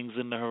bright things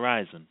in the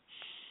horizon.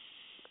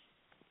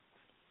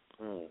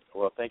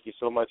 Well, thank you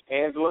so much.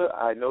 Angela,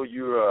 I know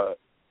you're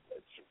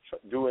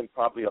doing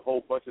probably a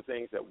whole bunch of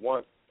things at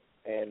once,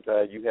 and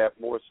you have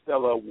more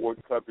Stella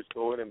Award coverage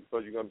going, and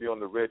because you're going to be on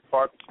the red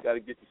carpet, you got to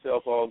get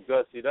yourself all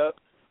gussied up.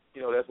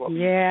 You know, that's what we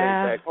say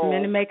back home. I'm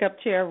in the makeup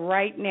chair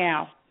right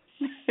now.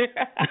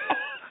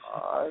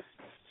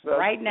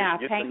 Right now,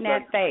 painting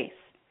that face.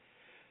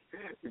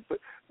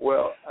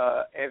 Well,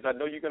 and I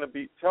know you're going to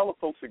be, tell the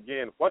folks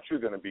again what you're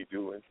going to be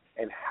doing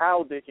and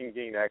how they can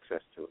gain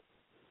access to it.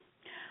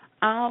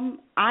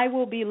 I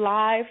will be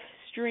live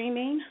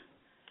streaming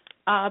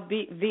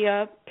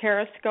via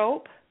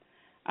Periscope,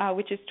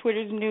 which is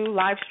Twitter's new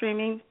live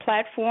streaming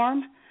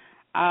platform.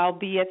 I'll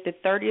be at the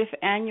 30th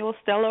Annual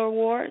Stella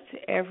Awards.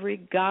 Every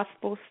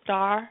gospel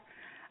star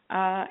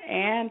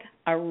and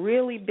a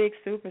really big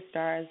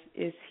superstar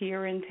is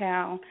here in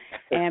town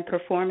and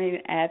performing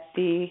at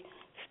the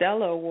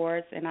Stella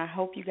Awards, and I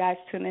hope you guys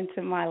tune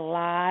into my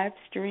live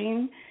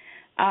stream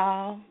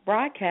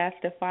broadcast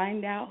to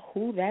find out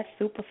who that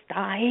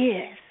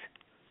superstar is.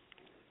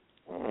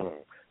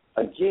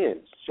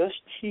 Again, just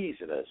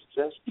teasing us.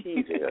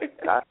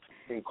 And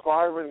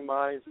inquiring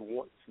minds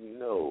want to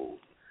know.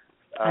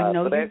 I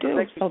know you do,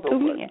 so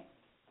tune in.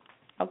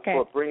 Okay.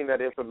 For bringing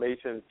that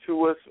information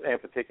to us and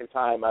for taking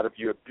time out of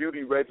your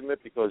beauty regimen,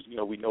 because, you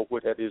know, we know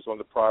what that is on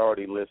the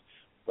priority list,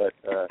 but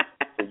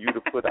for you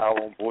to put our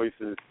own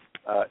voices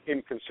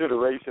in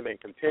consideration and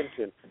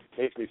contention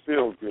makes me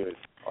feel good.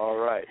 All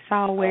right. It's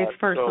always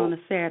first on a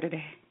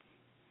Saturday.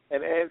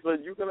 And Angela,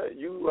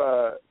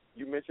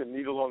 you mentioned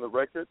Needle on the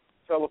Record.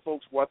 Tell the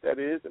folks what that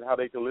is and how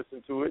they can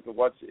listen to it, and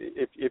what,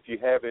 if you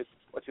have it,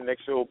 what your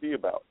next show will be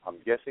about. I'm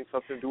guessing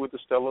something to do with the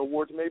Stella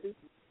Awards, maybe?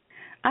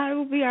 It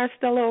will be our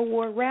Stella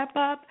Award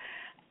wrap-up.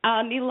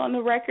 Needle on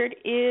the Record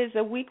is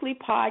a weekly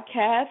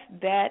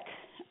podcast that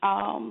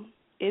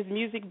is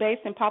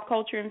music-based and pop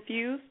culture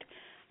infused.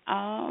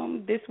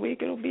 This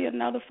week it will be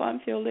another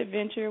fun-filled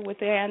adventure with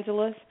the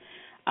Angelas.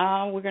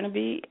 We're going to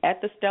be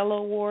at the Stella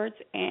Awards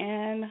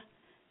and,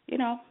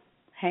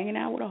 hanging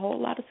out with a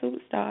whole lot of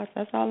superstars.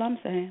 That's all I'm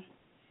saying.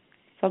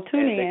 So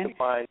tune in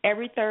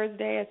every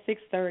Thursday at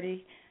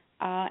 6:30,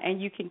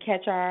 and you can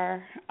catch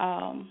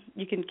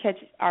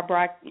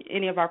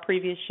any of our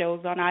previous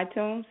shows on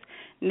iTunes.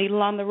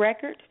 Needle on the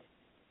Record,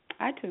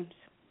 iTunes.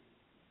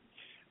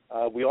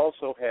 We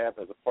also have,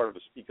 as a part of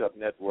the Speak Up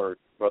Network,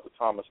 Brother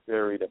Thomas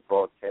Berry that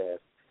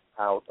broadcasts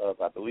out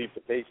of, I believe,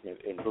 the basement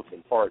in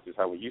Brooklyn Park is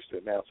how we used to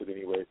announce it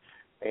anyway.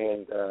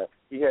 And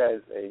he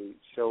has a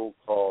show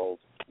called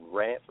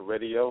Rant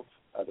Radio.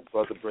 The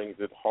brother brings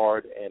it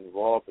hard and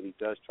raw, but he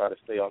does try to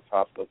stay on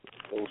top of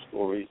those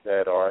stories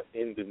that are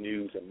in the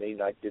news and may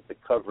not get the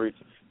coverage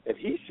that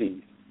he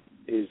sees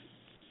is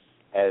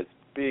as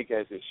big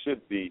as it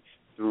should be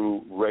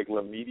through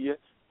regular media.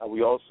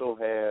 We also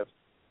have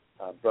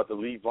Brother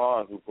Lee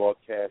Vaughn, who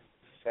broadcasts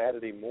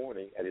Saturday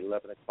morning at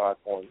 11 o'clock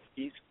on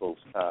East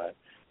Coast time,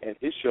 and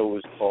his show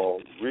is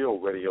called Real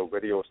Radio,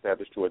 radio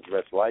established to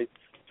address life.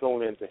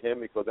 Tune into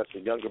him because that's a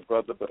younger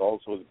brother, but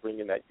also is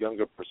bringing that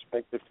younger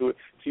perspective to it.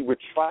 See, we're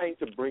trying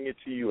to bring it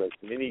to you as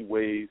many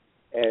ways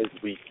as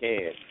we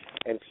can.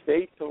 And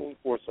stay tuned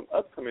for some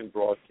upcoming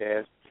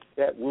broadcasts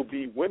that will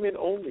be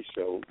women-only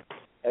shows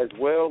as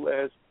well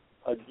as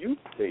a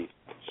youth-based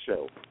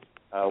show.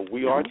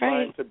 We are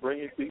trying to bring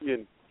it to you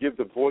and give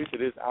the voice.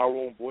 It is our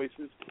own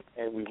voices,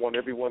 and we want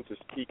everyone to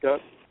speak up.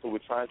 So we're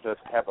trying to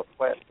have a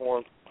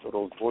platform so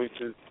those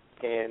voices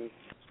can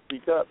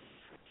speak up.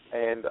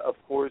 And, of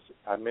course,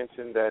 I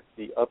mentioned that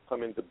the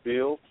upcoming The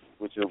Bill,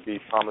 which will be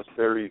Thomas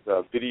Berry's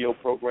video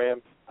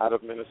program out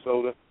of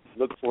Minnesota.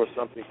 Look for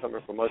something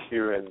coming from us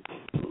here in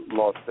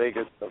Las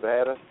Vegas,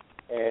 Nevada.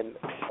 And,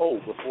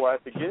 before I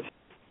forget,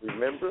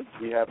 remember,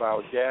 we have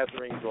our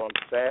gatherings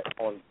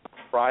on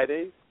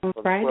Fridays from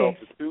 12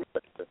 to 2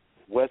 at the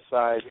West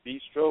Side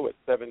Bistro at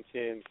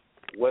 710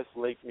 West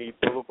Lake Mead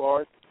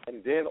Boulevard.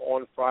 And then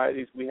on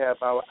Fridays, we have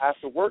our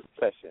after-work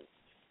session,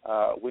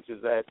 which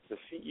is at the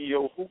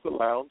CEO Hookah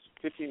Lounge,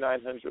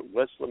 5900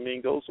 West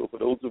Flamingo. So for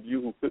those of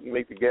you who couldn't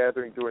make the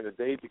gathering during the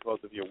day because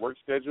of your work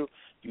schedule,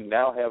 you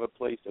now have a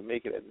place to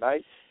make it at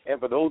night. And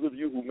for those of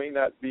you who may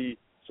not be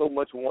so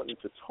much wanting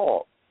to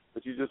talk,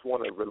 but you just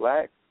want to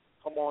relax,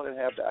 come on and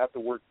have the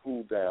after-work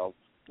cool down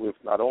with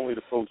not only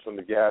the folks from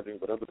the gathering,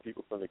 but other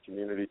people from the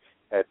community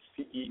at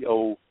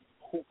CEO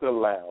Hookah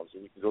Lounge.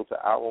 And you can go to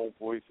Our Own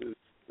Voices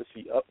to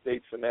see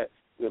updates on that.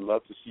 We'd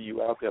love to see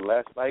you out there.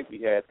 Last night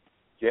we had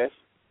guests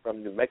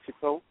from New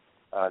Mexico.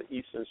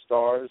 Eastern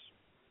Stars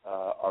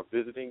are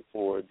visiting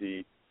for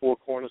the Four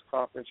Corners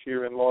Conference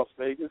here in Las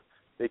Vegas.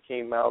 They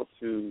came out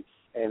and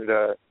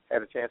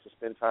had a chance to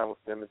spend time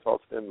with them and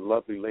talk to them.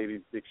 Lovely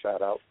ladies. Big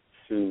shout out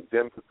to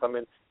them for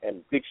coming,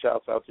 and big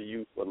shouts out to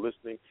you for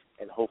listening.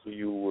 And hopefully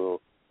you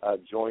will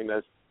join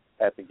us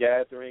at the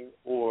gathering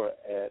or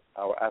at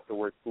our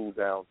after-work cool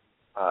down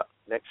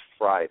next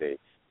Friday.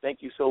 Thank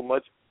you so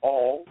much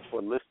all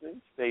for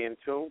listening. Stay in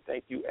tune.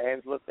 Thank you,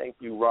 Angela. Thank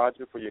you,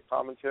 Roger, for your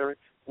commentary.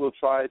 We'll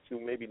try to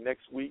maybe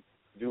next week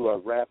do a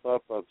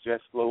wrap-up of Jess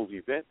Flo's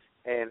event.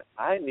 And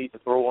I need to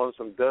throw on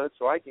some duds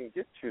so I can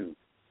get to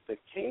the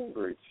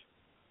Cambridge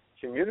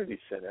Community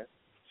Center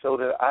so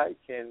that I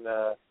can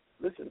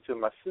listen to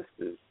my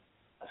sisters,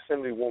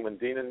 Assemblywoman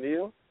Dina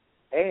Neal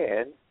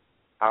and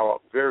our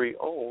very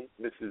own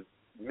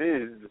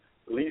Ms.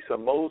 Lisa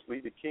Mosley.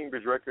 The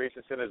Cambridge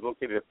Recreation Center is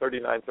located at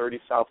 3930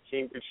 South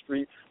Cambridge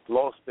Street,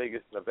 Las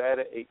Vegas,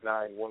 Nevada,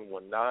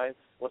 89119.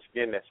 Once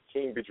again, that's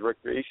Cambridge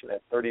Recreation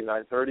at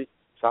 3930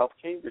 South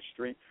Cambridge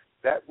Street.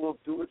 That will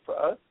do it for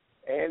us.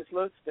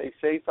 Angela, stay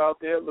safe out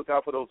there. Look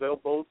out for those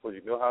elbows because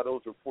you know how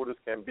those reporters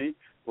can be.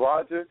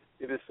 Roger,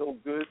 it is so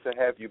good to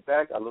have you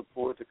back. I look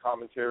forward to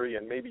commentary,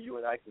 and maybe you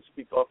and I can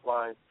speak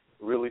offline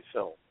really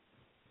soon.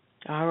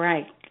 All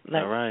right.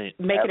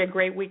 Make it a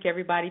great week,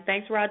 everybody.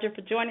 Thanks, Roger,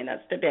 for joining us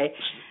today.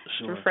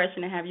 Sure. It's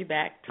refreshing to have you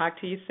back. Talk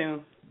to you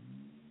soon.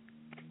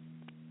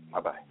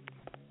 Bye-bye.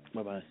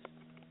 Bye-bye.